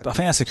on. Like, but I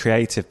think that's a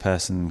creative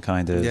person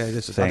kind of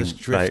thing. I just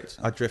drift.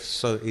 I drift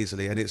so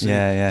easily, and it's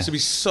to be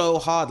so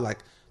hard, like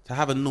to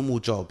have a normal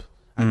job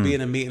and be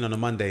in a meeting on a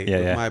Monday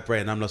with my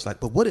brain. I'm just like,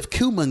 but what if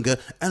Killmonger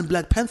and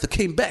Black Panther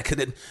came back,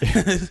 and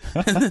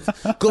then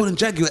Golden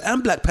Jaguar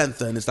and Black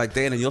Panther, and it's like,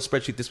 Dan, in your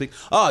spreadsheet this week,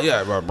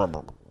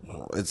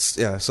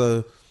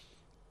 so.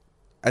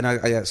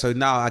 And so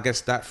now I guess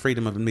that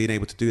freedom of being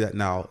able to do that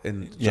now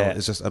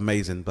is just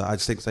amazing. But I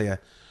just think so.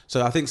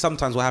 So I think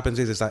sometimes what happens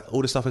is like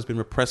all this stuff has been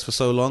repressed for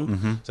so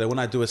long. So when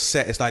I do a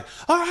set, it's like,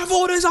 I have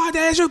all these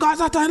ideas. You guys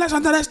are doing this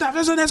and this stuff.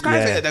 Isn't this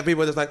crazy? And then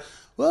people are just like,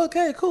 well,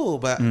 okay, cool.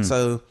 But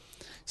so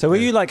So will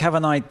you like have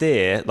an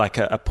idea, like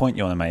a point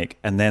you want to make,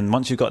 and then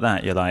once you've got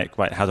that, you're like,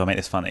 right, how do I make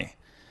this funny?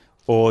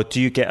 Or do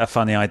you get a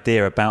funny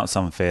idea about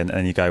something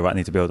and you go, right, I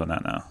need to build on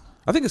that now?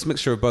 I think it's a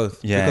mixture of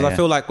both. Yeah, because yeah. I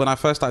feel like when I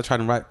first started trying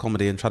to write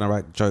comedy and trying to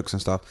write jokes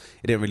and stuff,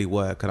 it didn't really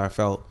work. And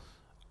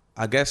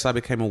I guess I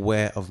became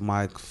aware of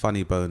my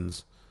funny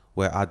bones,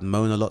 where I'd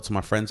moan a lot to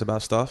my friends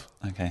about stuff.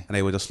 Okay. And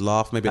they would just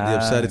laugh maybe at the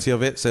absurdity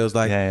of it. So it was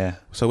like,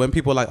 so when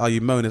people are like, oh,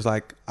 you moan, it's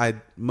like, I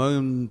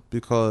moan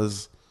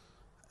because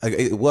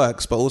it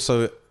works, but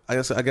also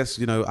I guess,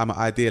 you know, I'm an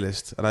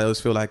idealist, and I always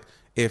feel like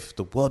if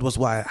the world was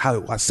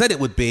how I said it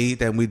would be,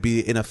 then we'd be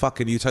in a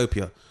fucking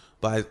utopia.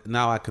 But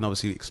now I can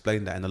obviously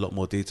explain that in a lot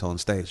more detail on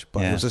stage.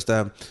 But it was just,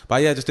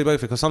 just do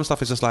both, because some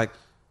stuff is just like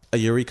a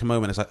eureka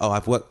moment. It's like, oh, I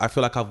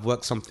feel like I've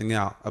worked something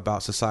out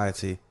about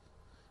society,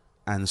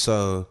 and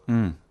so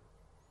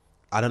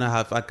I don't know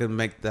how if I can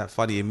make that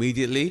funny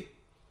immediately.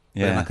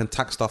 But then I can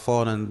tack stuff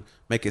on and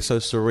make it so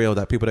surreal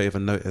that people don't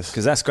even notice.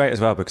 Because that's great as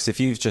well, because if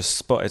you've just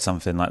spotted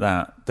something like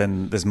that,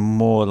 then there's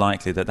more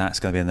likely that that's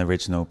going to be an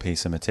original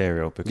piece of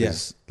material,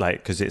 because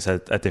because it's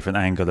a different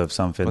angle of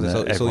something.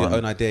 It's all your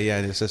own idea,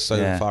 and it's just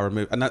so far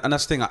removed. And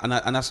that's the thing,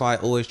 and that's why I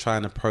always try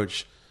and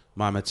approach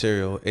my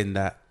material in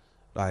that,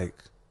 like,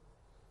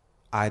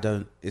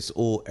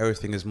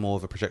 everything is more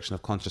of a projection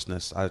of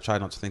consciousness. I try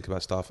not to think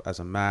about stuff as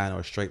a man or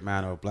a straight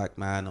man or a black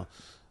man,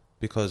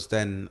 because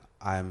then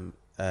I'm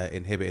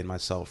inhibiting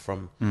myself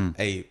from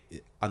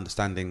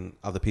understanding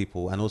other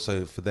people, and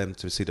also for them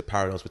to see the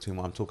parallels between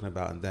what I'm talking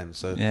about and them.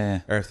 So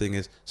everything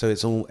is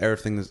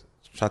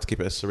try to keep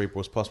it as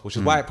cerebral as possible, which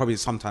is why it probably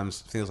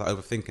sometimes feels like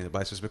overthinking it,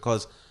 but it's just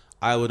because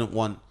I wouldn't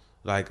want,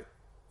 like,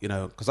 you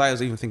know, because I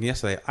was even thinking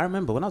yesterday, I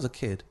remember when I was a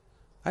kid,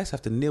 I used to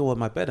have to kneel on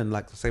my bed and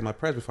like say my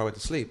prayers before I went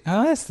to sleep. Oh,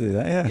 I used to do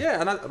that,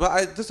 yeah.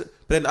 But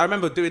then I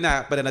remember doing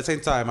that, but then at the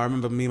same time I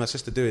remember me and my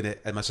sister doing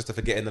it, and my sister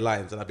forgetting the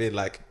lines, and I'd be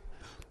like,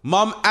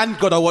 Mum and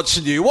God are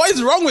watching you. What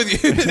is wrong with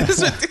you?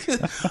 It's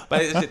ridiculous.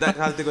 But that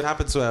kind of thing would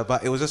happen to her.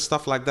 But it was just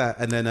stuff like that.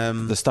 And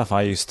then the stuff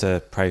I used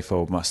to pray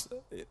for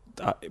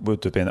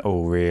would have been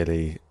all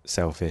really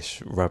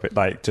selfish, rubbish,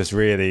 like just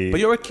really. But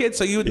you're a kid,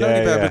 so you would know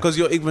any better, because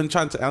you're even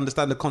trying to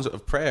understand the concept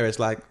of prayer. It's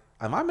like,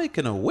 am I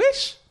making a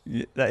wish?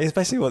 That is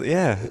basically what.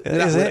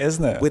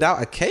 Isn't it?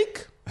 Without a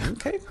cake?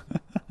 Okay.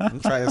 I'm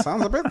trying. It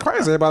sounds a bit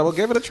crazy, but we'll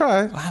give it a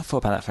try. I haven't thought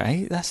about that for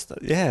 8. That's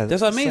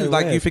what I mean. So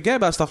like weird. You forget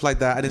about stuff like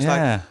that, and it's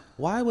like,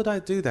 why would I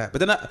do that? But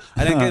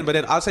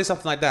then I'll say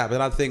something like that, but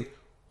then I'd think,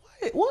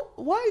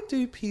 why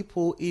do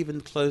people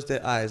even close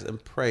their eyes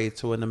and pray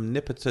to an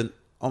omnipotent,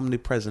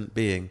 omnipresent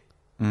being?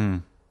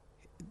 I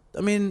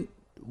mean,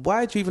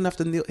 why do you even have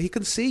to kneel? He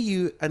can see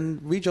you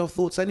and read your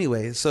thoughts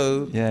anyway.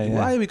 So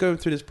why are we going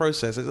through this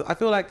process? I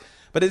feel like,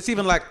 but it's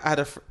even like I had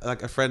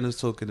a friend who was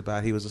talking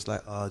about. He was just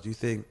like, oh, do you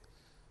think?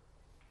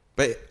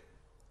 But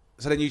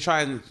so then you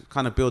try and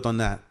kind of build on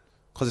that,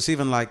 because it's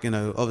even like, you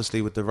know,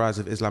 obviously with the rise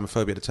of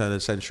Islamophobia at the turn of the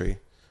century,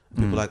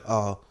 people are like,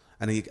 oh,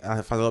 and I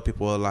find a lot of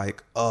people are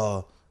like,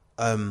 oh,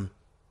 I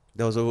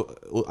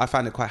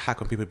find it quite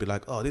hack when people be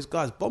like, oh, these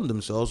guys bombed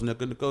themselves and they're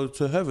going to go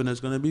to heaven. There's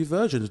going to be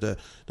virgins there.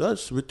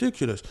 That's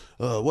ridiculous.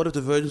 What if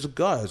the virgins are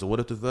guys? Or what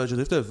if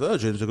they're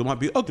virgins, they might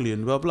be ugly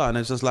and blah, blah. And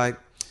it's just like,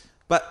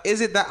 but is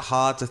it that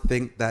hard to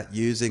think that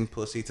using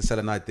pussy to sell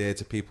an idea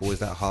to people is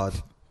that hard?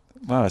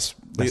 Well, that's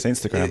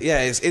Instagram.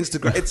 It's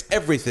Instagram. It's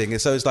everything.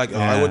 So it's like,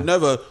 I would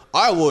never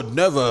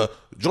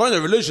join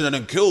a religion and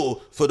then kill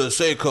for the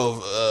sake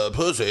of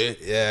pussy.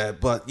 Yeah,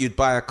 but you'd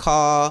buy a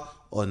car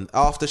on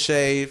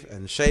aftershave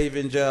and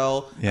shaving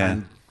gel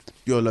and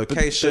your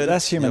location. But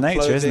that's human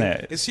nature, isn't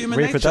it? It's human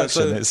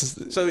Reproduction. nature.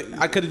 So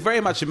I could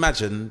very much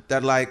imagine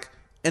that, like,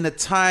 in a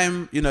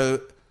time, you know,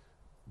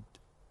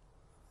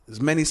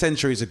 many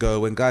centuries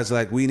ago, when guys are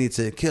like, we need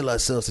to kill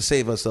ourselves to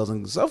save ourselves,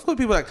 and so of course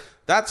people are like,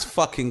 that's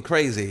fucking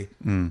crazy.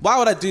 Why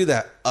would I do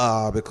that?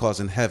 Because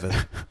in heaven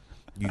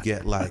you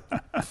get like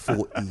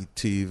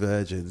 42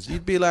 virgins.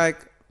 You'd be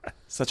like,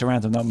 such a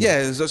random number. Yeah,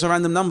 it's such a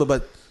random number,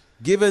 but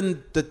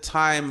given the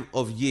time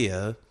of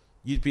year,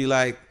 you'd be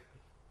like,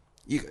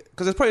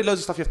 because there's probably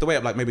loads of stuff you have to weigh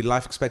up, like maybe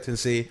life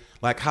expectancy,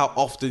 like how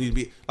often you'd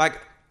be, like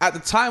at the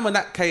time when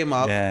that came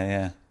up,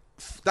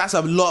 that's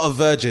a lot of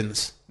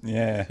virgins.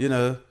 Yeah, you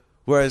know.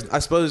 Whereas I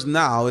suppose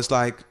now it's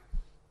like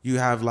you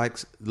have like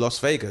Las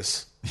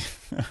Vegas.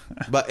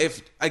 But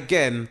if,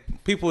 again,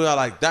 people are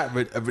like, that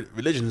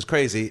religion is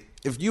crazy.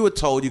 If you were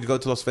told you could go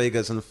to Las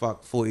Vegas and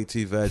fuck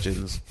 42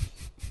 virgins,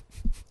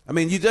 I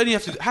mean, you'd only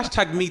have to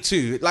hashtag me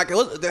too. Like,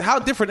 how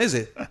different is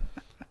it?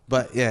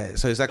 But yeah,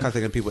 so it's that kind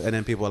of thing. And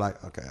then people are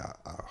like, okay,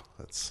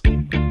 that's...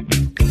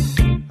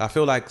 I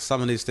feel like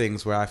some of these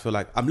things where I feel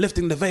like I'm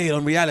lifting the veil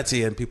on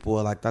reality, and people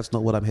are like, that's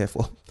not what I'm here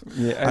for.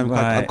 Yeah,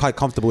 I'm quite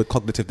comfortable with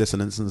cognitive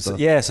dissonance and stuff.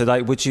 Yeah, so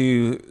like, do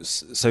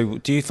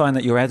you find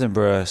that your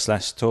Edinburgh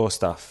 / tour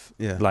stuff,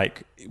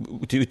 like,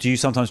 do you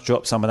sometimes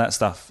drop some of that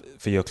stuff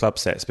for your club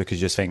sets, because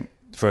you just think,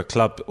 for a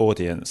club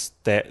audience,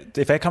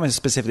 if they're coming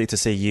specifically to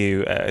see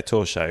you at a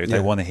tour show, they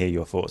want to hear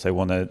your thoughts. They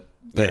want to,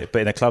 but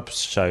in a club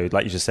show,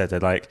 like you just said,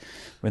 they're like,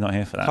 we're not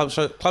here for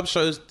that. Club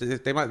shows,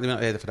 they might not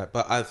be here for that,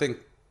 but I think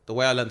the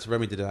way I learned to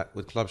remedy that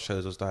with club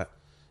shows was that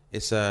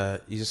it's I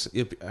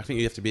think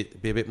you have to be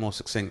a bit more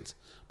succinct.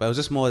 But it was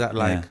just more that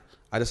like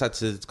I just had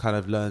to kind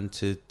of learn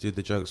to do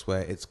the jokes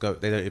where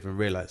they don't even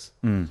realize,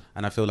 and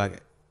I feel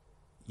like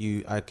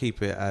I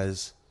keep it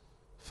as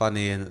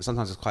funny, and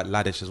sometimes it's quite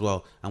laddish as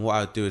well. And what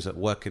I would do is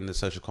work in the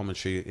social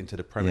commentary into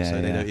the premise,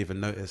 so they don't even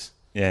notice.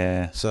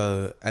 Yeah.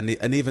 So and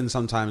even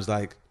sometimes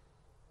like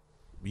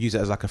use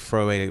it as like a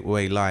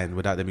throwaway line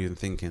without them even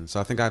thinking. So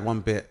I think I had one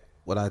bit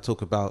when I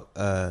talk about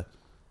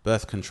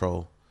birth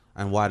control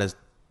and why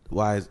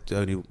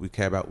only we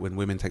care about when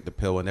women take the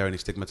pill and they're only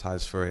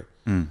stigmatized for it.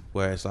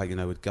 Whereas like, you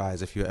know, with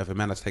guys, if a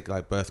man had to take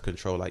like birth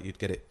control, like you'd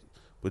get it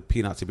with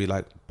peanuts, it'd be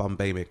like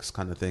Bombay mix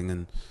kind of thing.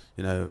 And,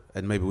 you know,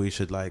 and maybe we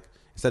should like,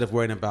 instead of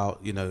worrying about,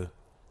 you know,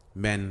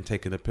 men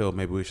taking the pill,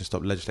 maybe we should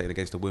stop legislating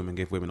against the women,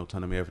 give women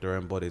autonomy over their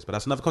own bodies. But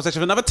that's another conversation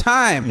for another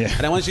time. Yeah. And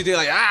then once you do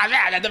like,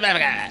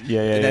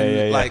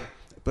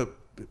 but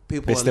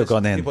people are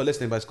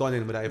listening, but it's gone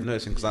in without even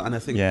noticing. And I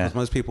think because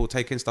most people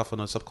take in stuff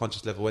on a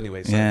subconscious level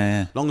anyway. So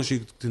as long as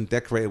you can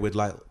decorate it with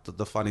like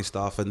the funny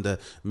stuff and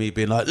me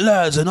being like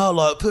lads and I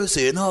like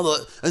pussy and I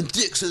like and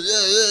dicks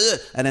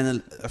and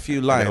then a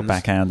few lines, a little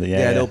backhander,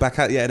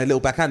 and a little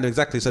backhander,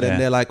 exactly. So then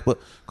they're like, well,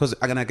 because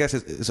I guess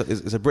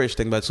it's a British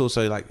thing, but it's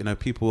also like, you know,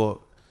 people are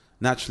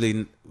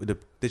naturally with the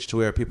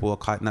digital era, people are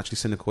quite naturally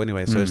cynical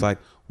anyway. So it's like,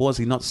 what is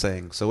he not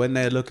saying? So when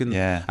they're looking,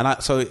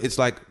 so it's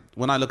like,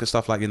 when I look at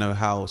stuff like, you know,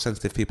 how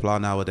sensitive people are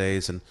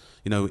nowadays, and,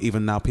 you know,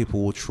 even now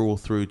people will trawl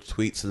through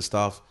tweets and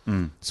stuff.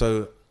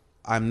 So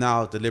I'm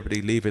now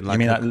deliberately leaving like... You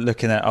mean like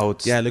looking at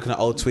old... Yeah, looking at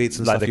old tweets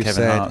and like stuff the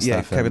Kevin Hart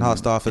stuff. Kevin Hart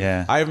stuff.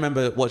 And I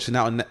remember watching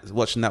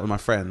that with my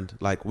friend,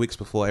 like weeks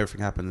before everything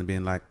happened, and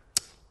being like,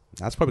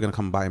 that's probably going to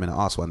come and bite him in the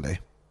arse one day.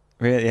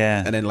 Really?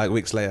 Yeah. And then like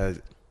weeks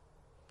later...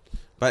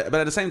 But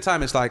at the same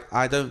time, it's like,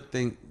 I don't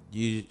think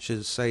you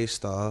should say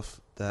stuff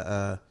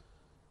that...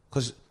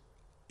 Because...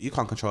 you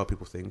can't control what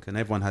people think, and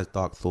everyone has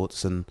dark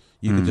thoughts, and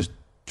you could just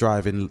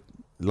drive in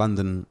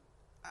London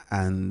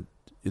and,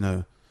 you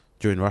know,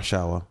 during rush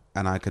hour,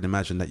 and I can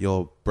imagine that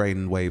your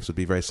brain waves would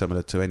be very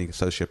similar to any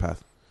sociopath,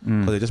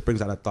 because it just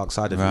brings out that dark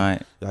side of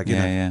you. Like, you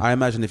know, I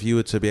imagine if you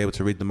were to be able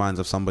to read the minds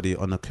of somebody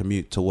on a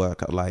commute to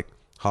work at like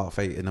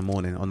 8:30 in the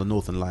morning on the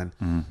Northern Line,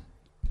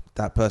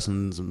 that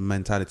person's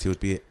mentality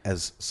would be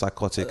as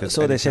psychotic as...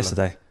 I saw this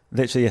yesterday.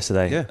 Literally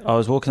yesterday, I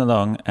was walking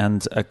along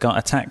and a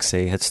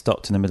taxi had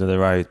stopped in the middle of the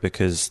road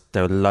because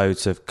there were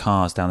loads of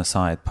cars down the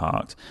side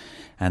parked,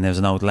 and there was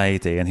an old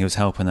lady and he was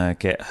helping her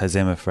get her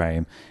Zimmer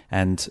frame,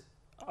 and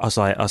I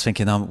was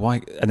thinking,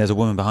 why? And there's a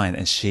woman behind,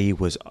 and she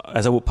was,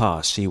 as I walked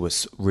past, she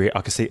was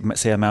I could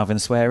see her mouthing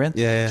and swearing.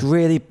 It's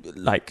really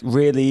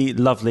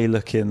lovely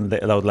looking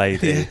little old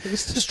lady,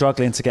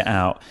 struggling to get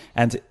out,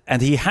 and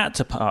he had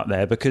to park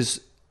there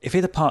because if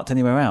he'd have parked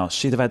anywhere else,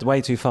 she'd have had way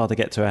too far to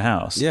get to her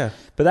house. Yeah.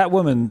 But that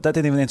woman, that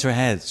didn't even enter her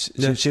head.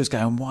 She was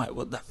going,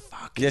 what the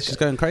fuck? Yeah, she's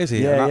going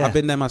crazy. I've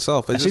been there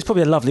myself. And she's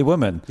probably a lovely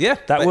woman. Yeah.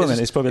 That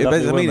woman is probably a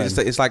lovely woman. I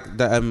mean, it's like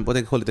the, what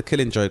they call it, the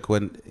Killing Joke,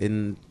 when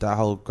in that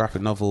whole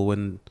graphic novel,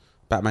 when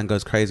Batman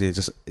goes crazy, it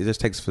just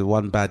takes for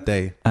one bad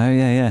day. Oh,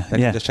 yeah. They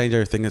can just change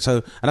everything.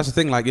 And that's the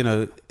thing, like, you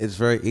know, it's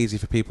very easy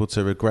for people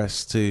to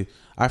regress to...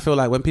 I feel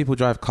like when people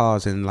drive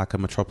cars in like a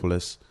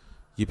metropolis,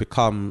 you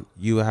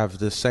have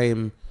the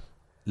same...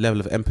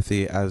 level of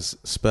empathy as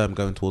sperm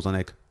going towards an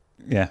egg.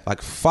 Yeah.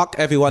 Like, fuck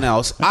everyone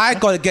else. I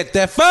gotta get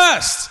there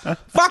first.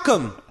 Fuck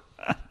them.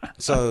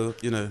 So,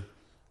 you know,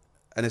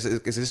 and it's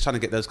just trying to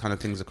get those kind of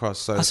things across.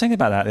 So I was thinking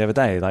about that the other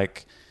day.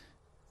 Like,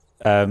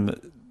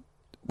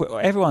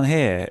 everyone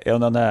here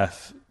on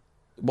Earth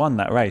won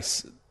that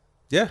race.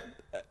 Yeah.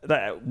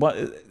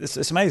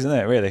 It's amazing, isn't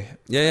it, really?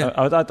 Yeah.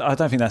 I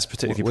don't think that's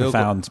particularly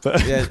profound.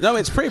 But no,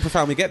 it's pretty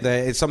profound. We get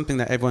there. It's something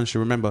that everyone should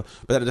remember.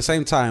 But at the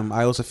same time,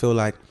 I also feel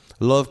like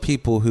a lot of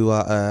people who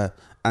are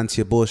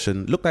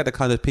anti-abortion look like the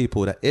kind of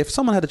people that if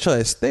someone had a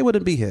choice, they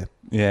wouldn't be here.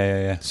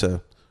 Yeah. So,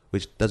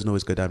 which doesn't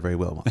always go down very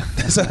well.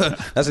 So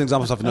that's an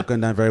example of something not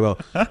going down very well.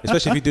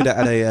 Especially if you do that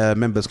at a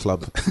members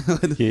club.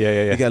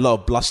 You get a lot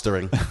of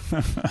blustering.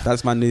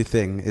 That's my new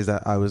thing, is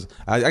that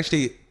I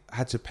actually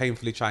had to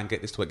painfully try and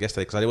get this to work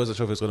yesterday because I wasn't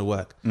sure if it was going to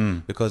work.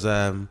 Because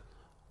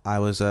I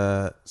was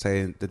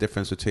saying the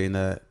difference between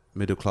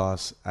middle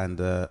class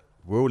and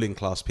ruling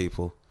class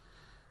people.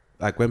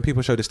 Like when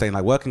people show disdain,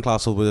 like working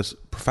class with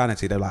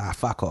profanity, they're like,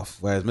 fuck off.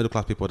 Whereas middle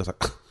class people are just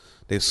like,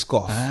 they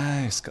scoff.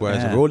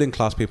 Whereas ruling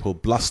class people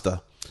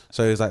bluster.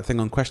 So it was like thing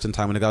on Question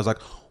Time when the guy was like,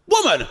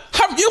 woman,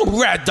 have you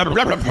read the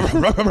blah, blah,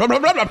 blah, blah,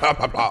 blah, blah,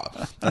 blah,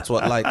 blah. That's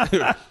what, like,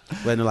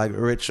 when like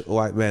rich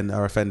white men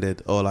are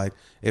offended, or like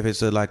if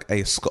it's like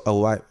a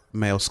white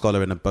male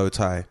scholar in a bow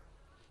tie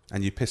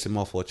and you piss him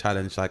off or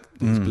challenge like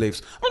his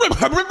beliefs.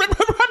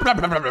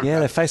 Yeah,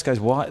 their face goes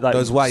white, like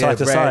goes white, side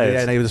to side.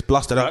 Yeah, and they just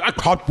blustered. Like, I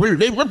can't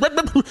believe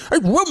a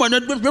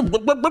woman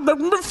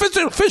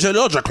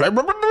physiologically.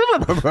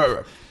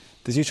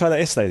 Did you try that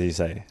yesterday? Did you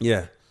say?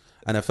 Yeah,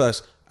 and at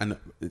first, and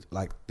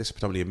like this is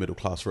predominantly a middle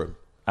class room.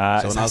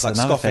 So when I was like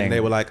scoffing, they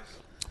were like,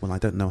 "Well, I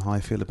don't know how I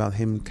feel about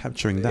him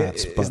capturing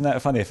that." But isn't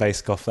that funny if they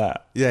scoff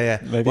that? Yeah.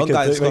 Maybe one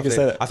guy scoffed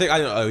it. I think I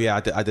don't know.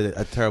 Yeah, I did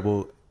a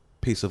terrible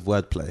piece of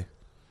wordplay.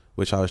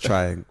 which I was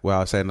trying, where I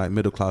was saying like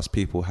middle class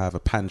people have a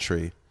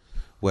pantry,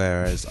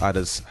 whereas I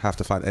just have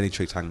to find any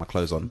tree to hang my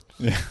clothes on.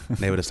 Yeah. And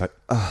they were just like,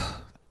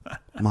 oh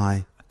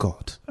my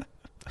God,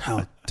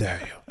 how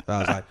dare you? I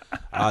was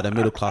like, the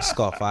middle class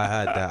scoff, I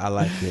heard that, I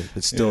like it.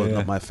 It's still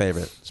not my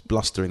favourite.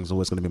 Blustering is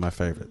always going to be my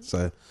favourite.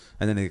 So,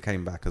 and then it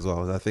came back as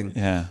well. I think,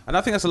 and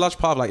I think that's a large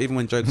part of like, even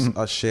when jokes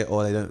are shit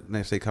or they don't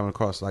necessarily come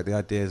across, like the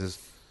idea is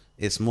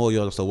it's more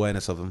your just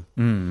awareness of them,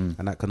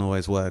 and that can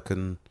always work,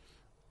 and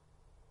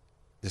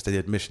just the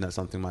admission that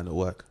something might not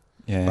work.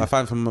 But I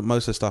find from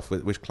most of the stuff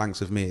which clanks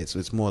with me,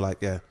 it's more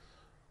like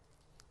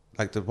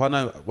like one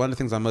of the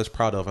things I'm most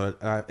proud of,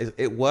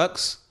 it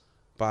works,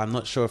 but I'm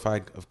not sure if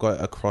I've got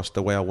it across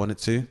the way I want it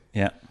to.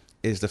 Yeah,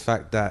 is the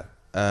fact that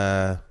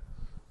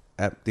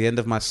at the end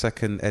of my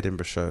second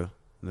Edinburgh show,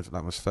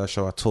 like my first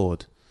show I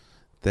toured,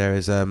 there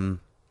is a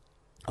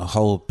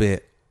whole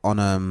bit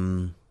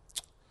on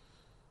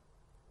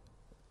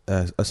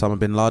Osama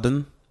bin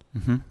Laden,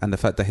 and the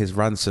fact that his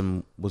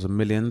ransom was $1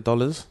 million.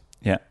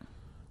 Yeah,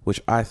 which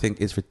I think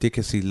is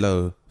ridiculously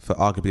low for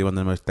arguably one of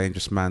the most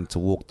dangerous men to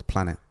walk the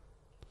planet.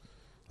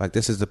 Like,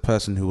 this is the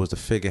person who was the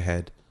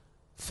figurehead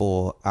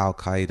for Al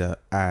Qaeda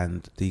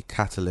and the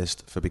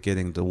catalyst for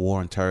beginning the war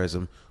on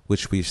terrorism,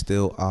 which we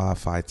still are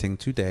fighting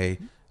today,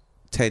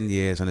 10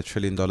 years and $1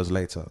 trillion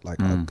later.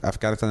 Like,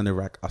 Afghanistan and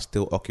Iraq are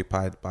still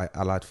occupied by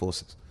Allied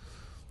forces.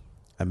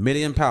 £1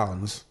 million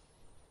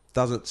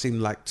doesn't seem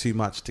like too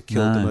much to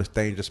kill the most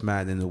dangerous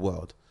man in the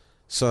world.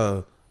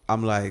 So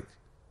I'm like,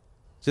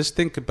 just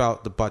think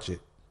about the budget.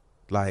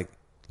 Like,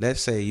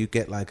 let's say you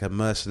get like a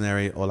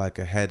mercenary or like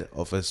a head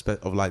of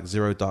like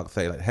Zero Dark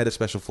 30, like head of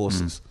special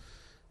forces,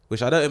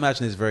 which I don't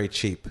imagine is very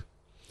cheap.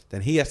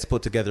 Then he has to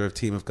put together a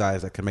team of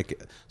guys that can make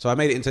it. So I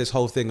made it into this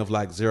whole thing of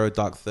like Zero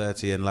Dark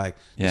 30 and like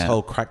this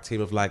whole crack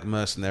team of like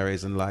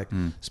mercenaries and like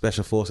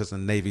special forces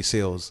and Navy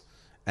SEALs.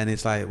 And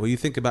it's like, well, you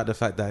think about the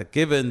fact that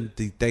given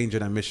the danger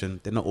and mission,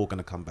 they're not all going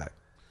to come back,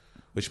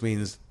 which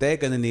means they're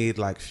going to need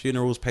like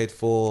funerals paid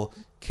for,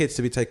 kids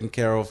to be taken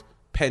care of,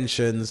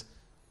 pensions.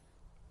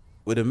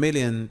 With $1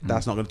 million,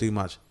 that's not going to do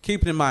much.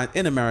 Keeping in mind,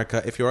 in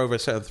America, if you're over a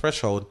certain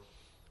threshold,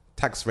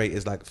 tax rate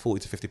is like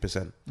 40 to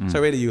 50%.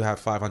 So really you have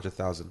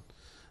 500,000.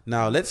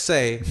 Now, let's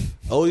say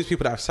all these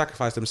people that have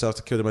sacrificed themselves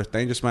to kill the most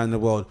dangerous man in the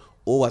world,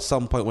 all at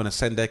some point want to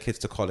send their kids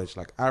to college.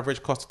 Like,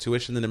 average cost of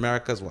tuition in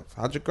America is what,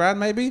 100 grand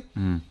maybe?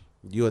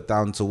 You're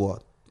down to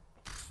what?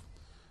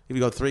 If you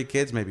got 3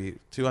 kids, maybe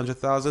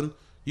 200,000.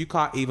 You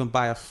can't even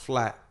buy a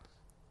flat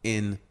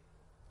in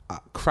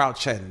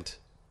Crouch End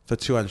for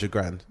 200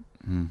 grand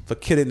for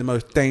killing the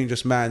most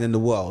dangerous man in the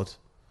world.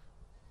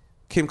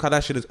 Kim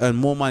Kardashian has earned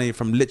more money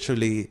from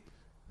literally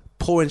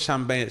pouring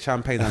champagne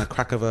down the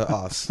crack of her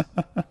ass.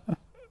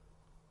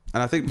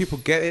 And I think people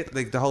get it,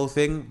 like the whole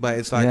thing, but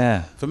it's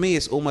like, for me,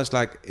 it's almost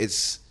like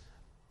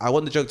I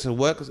want the joke to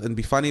work and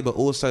be funny, but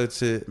also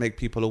to make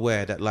people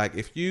aware that, like,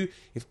 if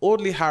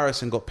Audley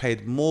Harrison got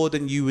paid more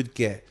than you would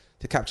get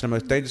to capture the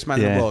most dangerous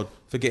man in the world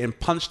for getting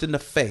punched in the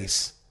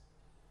face,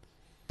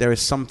 there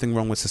is something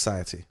wrong with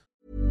society.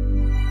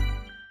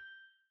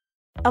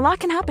 A lot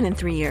can happen in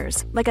 3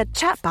 years, like a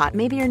chatbot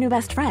may be your new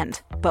best friend.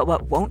 But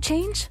what won't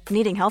change?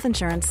 Needing health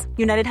insurance.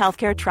 United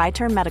Healthcare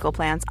Tri-Term Medical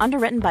Plans,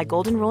 underwritten by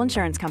Golden Rule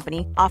Insurance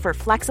Company, offer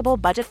flexible,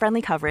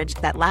 budget-friendly coverage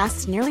that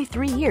lasts nearly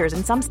 3 years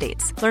in some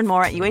states. Learn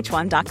more at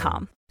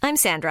UH1.com. I'm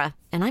Sandra,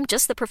 and I'm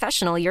just the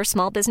professional your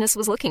small business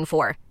was looking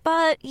for.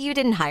 But you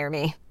didn't hire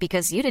me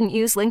because you didn't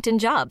use LinkedIn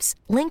Jobs.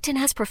 LinkedIn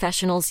has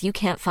professionals you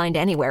can't find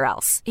anywhere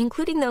else,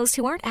 including those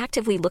who aren't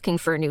actively looking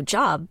for a new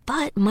job,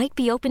 but might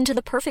be open to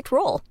the perfect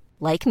role,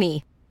 like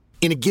me.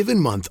 In a given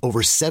month,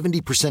 over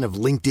 70% of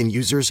LinkedIn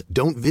users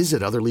don't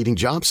visit other leading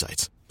job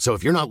sites. So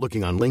if you're not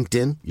looking on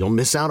LinkedIn, you'll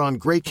miss out on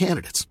great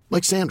candidates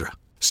like Sandra.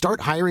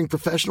 Start hiring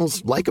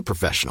professionals like a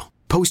professional.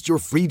 Post your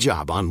free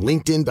job on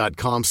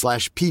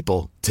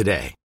linkedin.com/people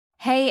today.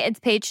 Hey,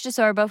 it's Paige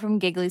DeSorbo from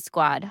Giggly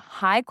Squad.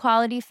 High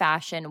quality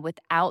fashion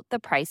without the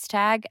price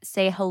tag.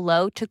 Say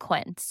hello to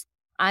Quince.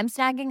 I'm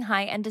snagging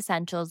high-end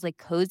essentials like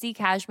cozy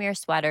cashmere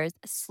sweaters,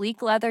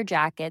 sleek leather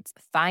jackets,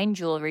 fine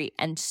jewelry,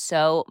 and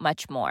so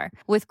much more.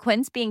 With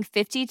Quince being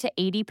 50 to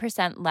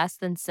 80% less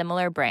than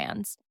similar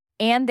brands.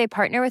 And they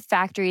partner with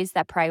factories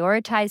that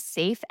prioritize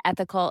safe,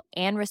 ethical,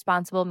 and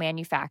responsible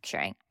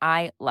manufacturing.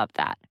 I love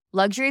that.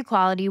 Luxury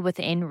quality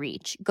within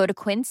reach. Go to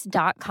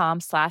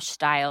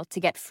quince.com/style to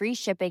get free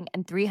shipping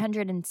and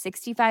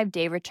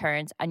 365-day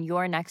returns on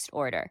your next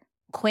order.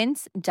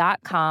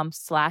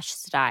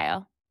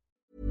 Quince.com/style.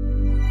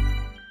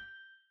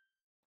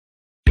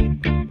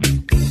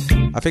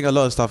 I think a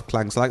lot of stuff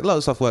clangs, like a lot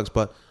of stuff works,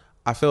 but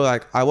I feel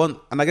like and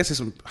I guess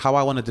it's how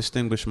I want to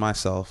distinguish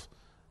myself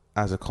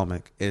as a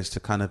comic is to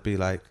kind of be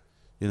like,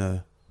 you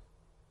know,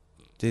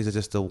 these are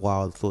just the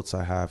wild thoughts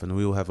I have, and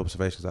we all have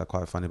observations that are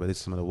quite funny, but this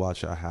is some of the wild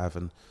shit I have,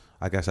 and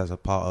I guess as a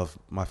part of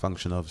my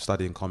function of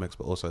studying comics,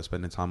 but also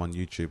spending time on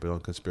YouTube and on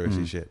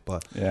conspiracy shit.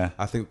 But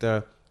I think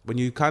when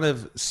you kind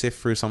of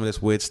sift through some of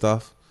this weird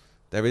stuff,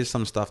 there is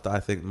some stuff that I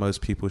think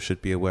most people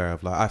should be aware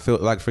of. Like, I feel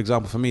like, for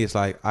example, for me, it's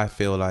like, I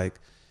feel like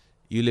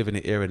you live in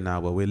an era now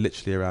where we're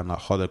literally around like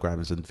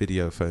holograms and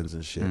video phones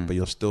and shit, but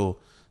you're still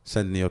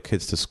sending your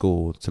kids to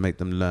school to make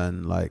them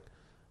learn like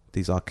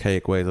these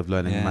archaic ways of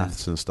learning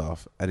maths and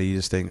stuff, and you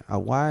just think,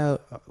 why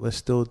we're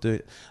still doing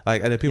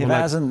like, and then people that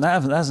like, hasn't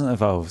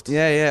evolved.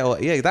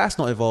 That's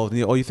not evolved.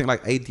 Or you think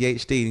like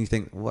ADHD, and you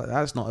think, well,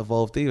 that's not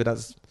evolved either.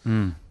 That's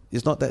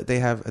it's not that they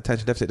have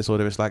attention deficit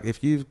disorder. It's like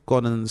if you've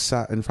gone and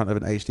sat in front of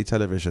an HD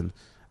television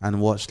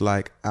and watched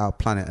like Our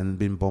Planet and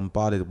been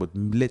bombarded with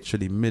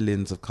literally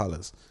millions of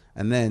colors,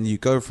 and then you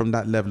go from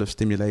that level of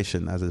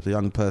stimulation as a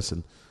young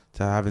person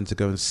to having to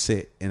go and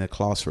sit in a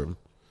classroom.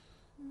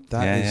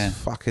 That is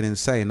fucking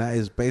insane. That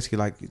is basically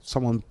like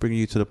someone bringing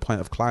you to the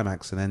point of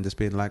climax and then just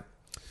being like,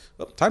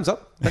 oh, time's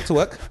up, back to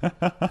work.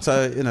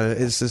 So,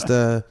 it's just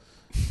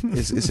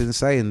it's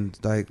insane.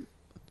 Like,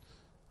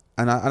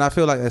 and I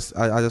feel like it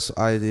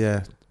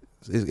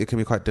can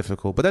be quite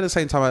difficult. But at the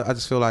same time, I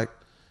just feel like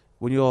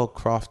when you're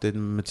crafting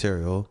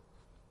material,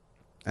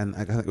 and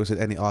I think it was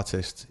any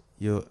artist,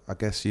 I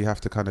guess you have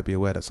to kind of be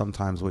aware that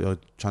sometimes what you're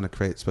trying to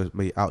create is supposed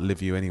to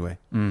outlive you anyway.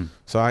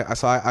 So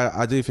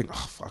I do think,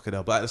 oh, fuck it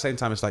up. But at the same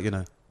time, it's like,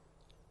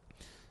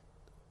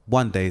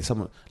 one day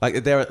someone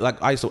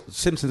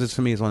Simpsons is,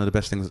 for me, is one of the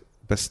best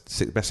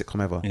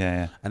sitcom ever.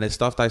 Yeah. And there's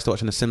stuff that I used to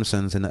watch in The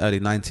Simpsons in the early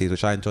 90s,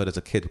 which I enjoyed as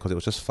a kid because it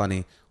was just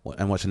funny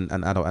and watching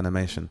an adult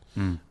animation.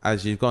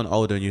 As you've gone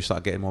older and you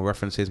start getting more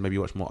references, maybe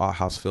you watch more art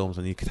house films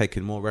and you take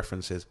in more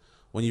references.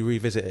 When you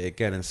revisit it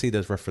again and see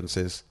those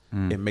references,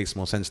 it makes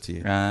more sense to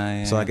you.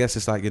 So I guess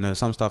it's like,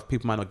 some stuff,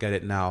 people might not get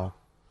it now,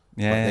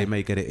 but they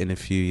may get it in a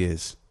few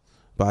years.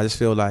 But I just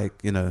feel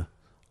like,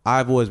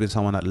 I've always been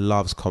someone that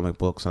loves comic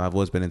books, and I've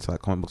always been into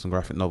like comic books and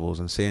graphic novels,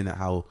 and seeing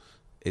how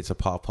it's a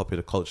part of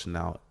popular culture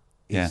now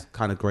is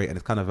kind of great, and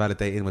it's kind of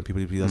validating when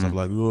people do stuff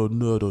like, oh,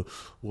 nerd,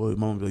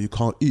 mom, you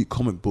can't eat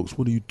comic books,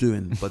 what are you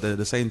doing? But at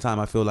the same time,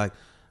 I feel like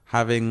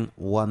having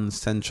one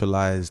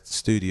centralized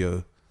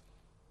studio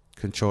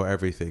control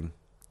everything.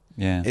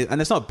 And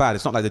it's not bad.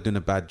 It's not like they're doing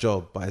a bad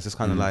job, but it's just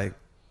kind of like,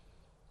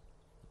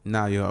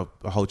 now you're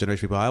a whole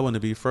generation of people. I want to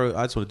be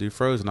I just want to do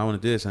Frozen. I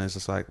want to do this, and it's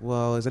just like,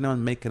 well, is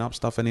anyone making up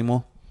stuff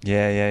anymore?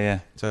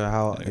 So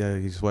how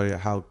you just worry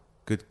how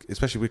good,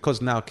 especially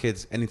because now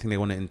kids, anything they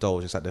want to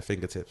indulge is at their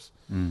fingertips.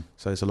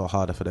 So it's a lot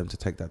harder for them to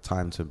take that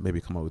time to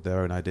maybe come up with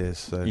their own ideas.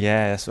 So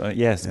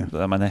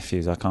my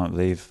nephews, I can't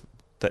believe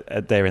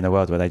that they're in the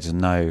world where they just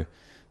know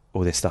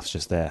all this stuff's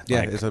just there.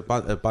 It's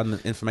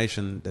abundant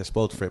information. They're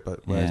spoiled for it,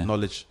 but whereas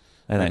knowledge,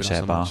 they don't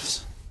share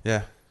baths.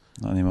 Not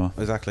anymore.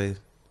 Exactly.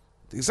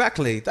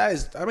 That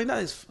is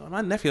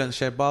my nephew doesn't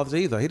share baths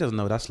either. He doesn't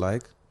know what that's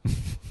like.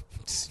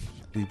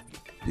 Be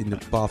in the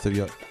bath of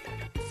your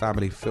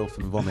family filth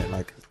and vomit,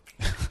 like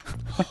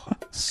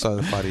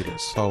so funny but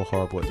so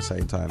horrible at the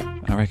same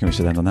time. I reckon we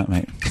should end on that,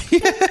 mate.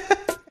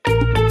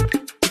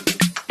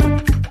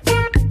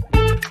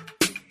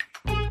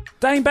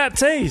 Dane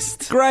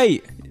Baptiste,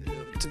 great.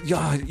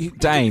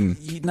 Dane.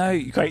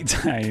 Great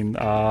Dane.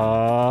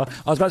 I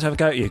was about to have a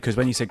go at you because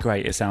when you said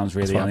great, it sounds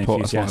really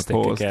unenthusiastic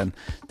again.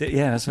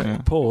 That's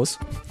right. Pause.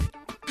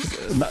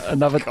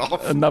 Another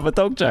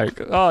dog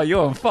joke. Oh,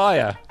 you're on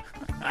fire.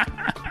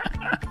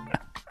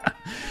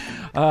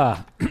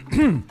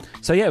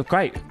 So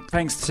great.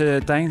 Thanks to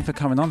Dane for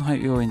coming on.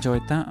 Hope you all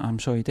enjoyed that. I'm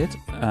sure you did.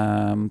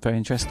 Very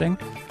interesting.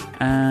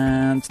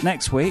 And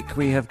next week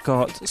we have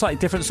got a slightly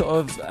different sort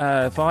of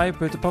vibe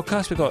with the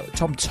podcast. We've got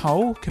Tom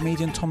Toll,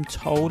 comedian Tom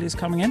Toll is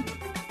coming in.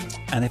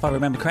 And if I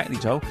remember correctly,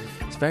 Joel,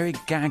 it's very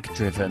gag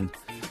driven.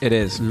 It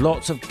is.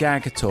 Lots of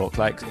gag talk.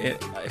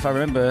 If I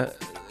remember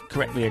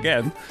correctly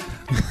again,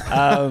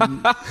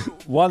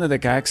 one of the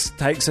gags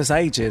takes us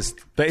ages,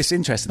 but it's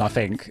interesting, I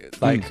think,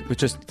 with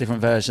just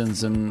different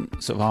versions and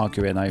sort of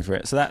arguing over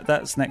it. So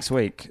that's next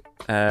week.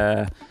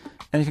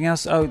 Anything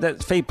else? Oh,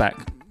 that's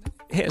feedback.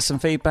 Hit us some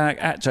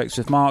feedback at Jokes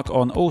with Mark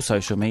on all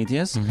social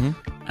medias,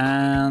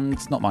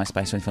 and not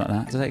MySpace or anything like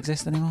that. Does that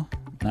exist anymore?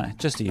 No,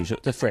 just the usual,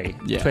 the free.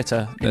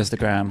 Twitter,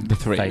 Instagram, the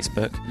three.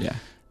 Facebook.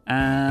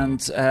 And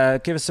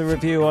give us a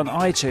review on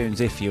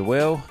iTunes if you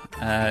will.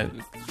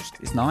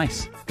 It's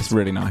nice. It's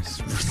really nice.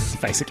 That's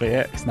basically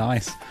it. It's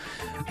nice.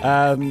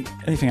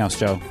 Anything else,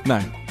 Joel?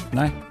 No.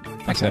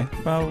 Okay.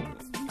 Well,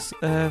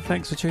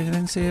 thanks for tuning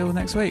in. See you all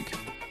next week.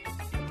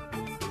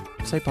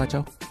 Say bye,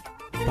 Joel.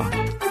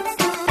 Bye.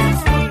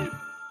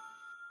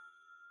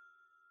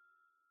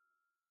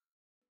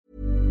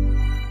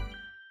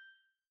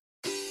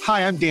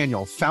 Hi, I'm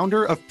Daniel,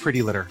 founder of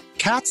Pretty Litter.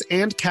 Cats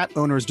and cat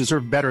owners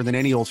deserve better than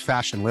any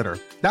old-fashioned litter.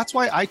 That's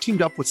why I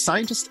teamed up with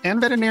scientists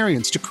and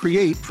veterinarians to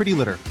create Pretty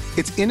Litter.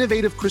 Its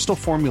innovative crystal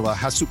formula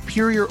has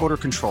superior odor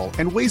control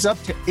and weighs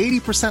up to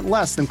 80%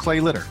 less than clay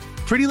litter.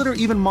 Pretty Litter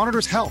even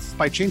monitors health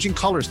by changing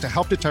colors to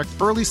help detect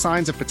early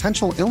signs of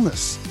potential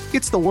illness.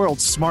 It's the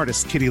world's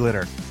smartest kitty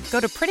litter. Go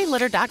to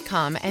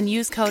prettylitter.com and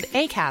use code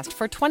ACAST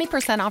for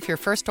 20% off your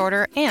first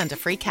order and a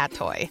free cat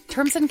toy.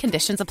 Terms and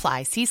conditions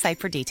apply. See site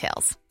for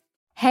details.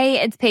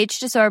 Hey, it's Paige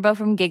DeSorbo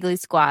from Giggly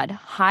Squad.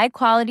 High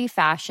quality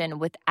fashion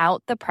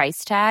without the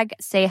price tag.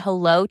 Say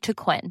hello to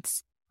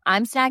Quince.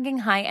 I'm snagging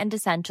high-end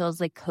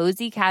essentials like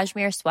cozy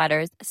cashmere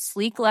sweaters,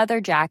 sleek leather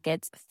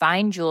jackets,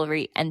 fine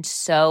jewelry, and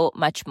so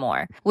much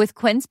more. With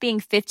Quince being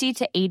 50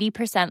 to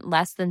 80%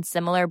 less than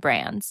similar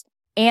brands.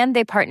 And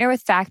they partner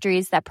with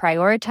factories that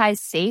prioritize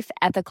safe,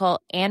 ethical,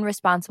 and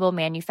responsible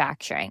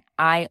manufacturing.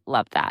 I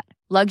love that.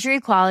 Luxury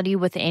quality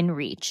within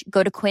reach.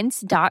 Go to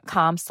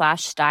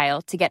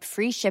quince.com/style to get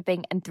free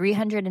shipping and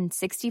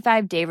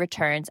 365-day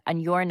returns on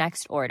your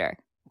next order.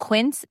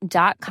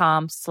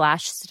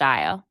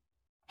 Quince.com/style.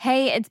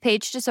 Hey, it's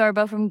Paige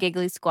DeSorbo from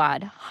Giggly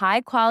Squad.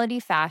 High quality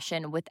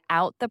fashion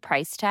without the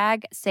price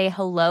tag. Say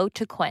hello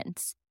to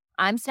Quince.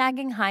 I'm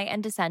snagging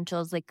high-end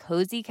essentials like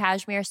cozy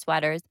cashmere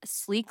sweaters,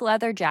 sleek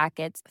leather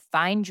jackets,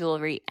 fine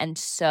jewelry, and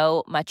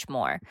so much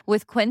more.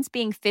 With Quince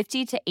being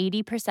 50 to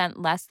 80%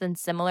 less than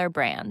similar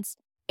brands.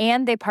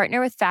 And they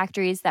partner with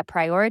factories that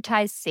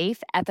prioritize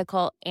safe,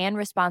 ethical, and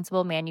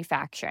responsible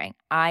manufacturing.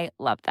 I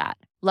love that.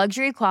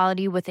 Luxury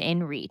quality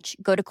within reach.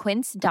 Go to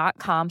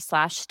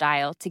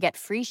quince.com/style to get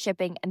free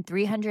shipping and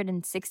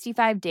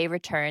 365-day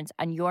returns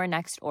on your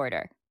next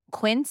order.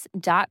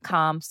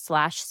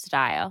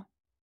 Quince.com/style.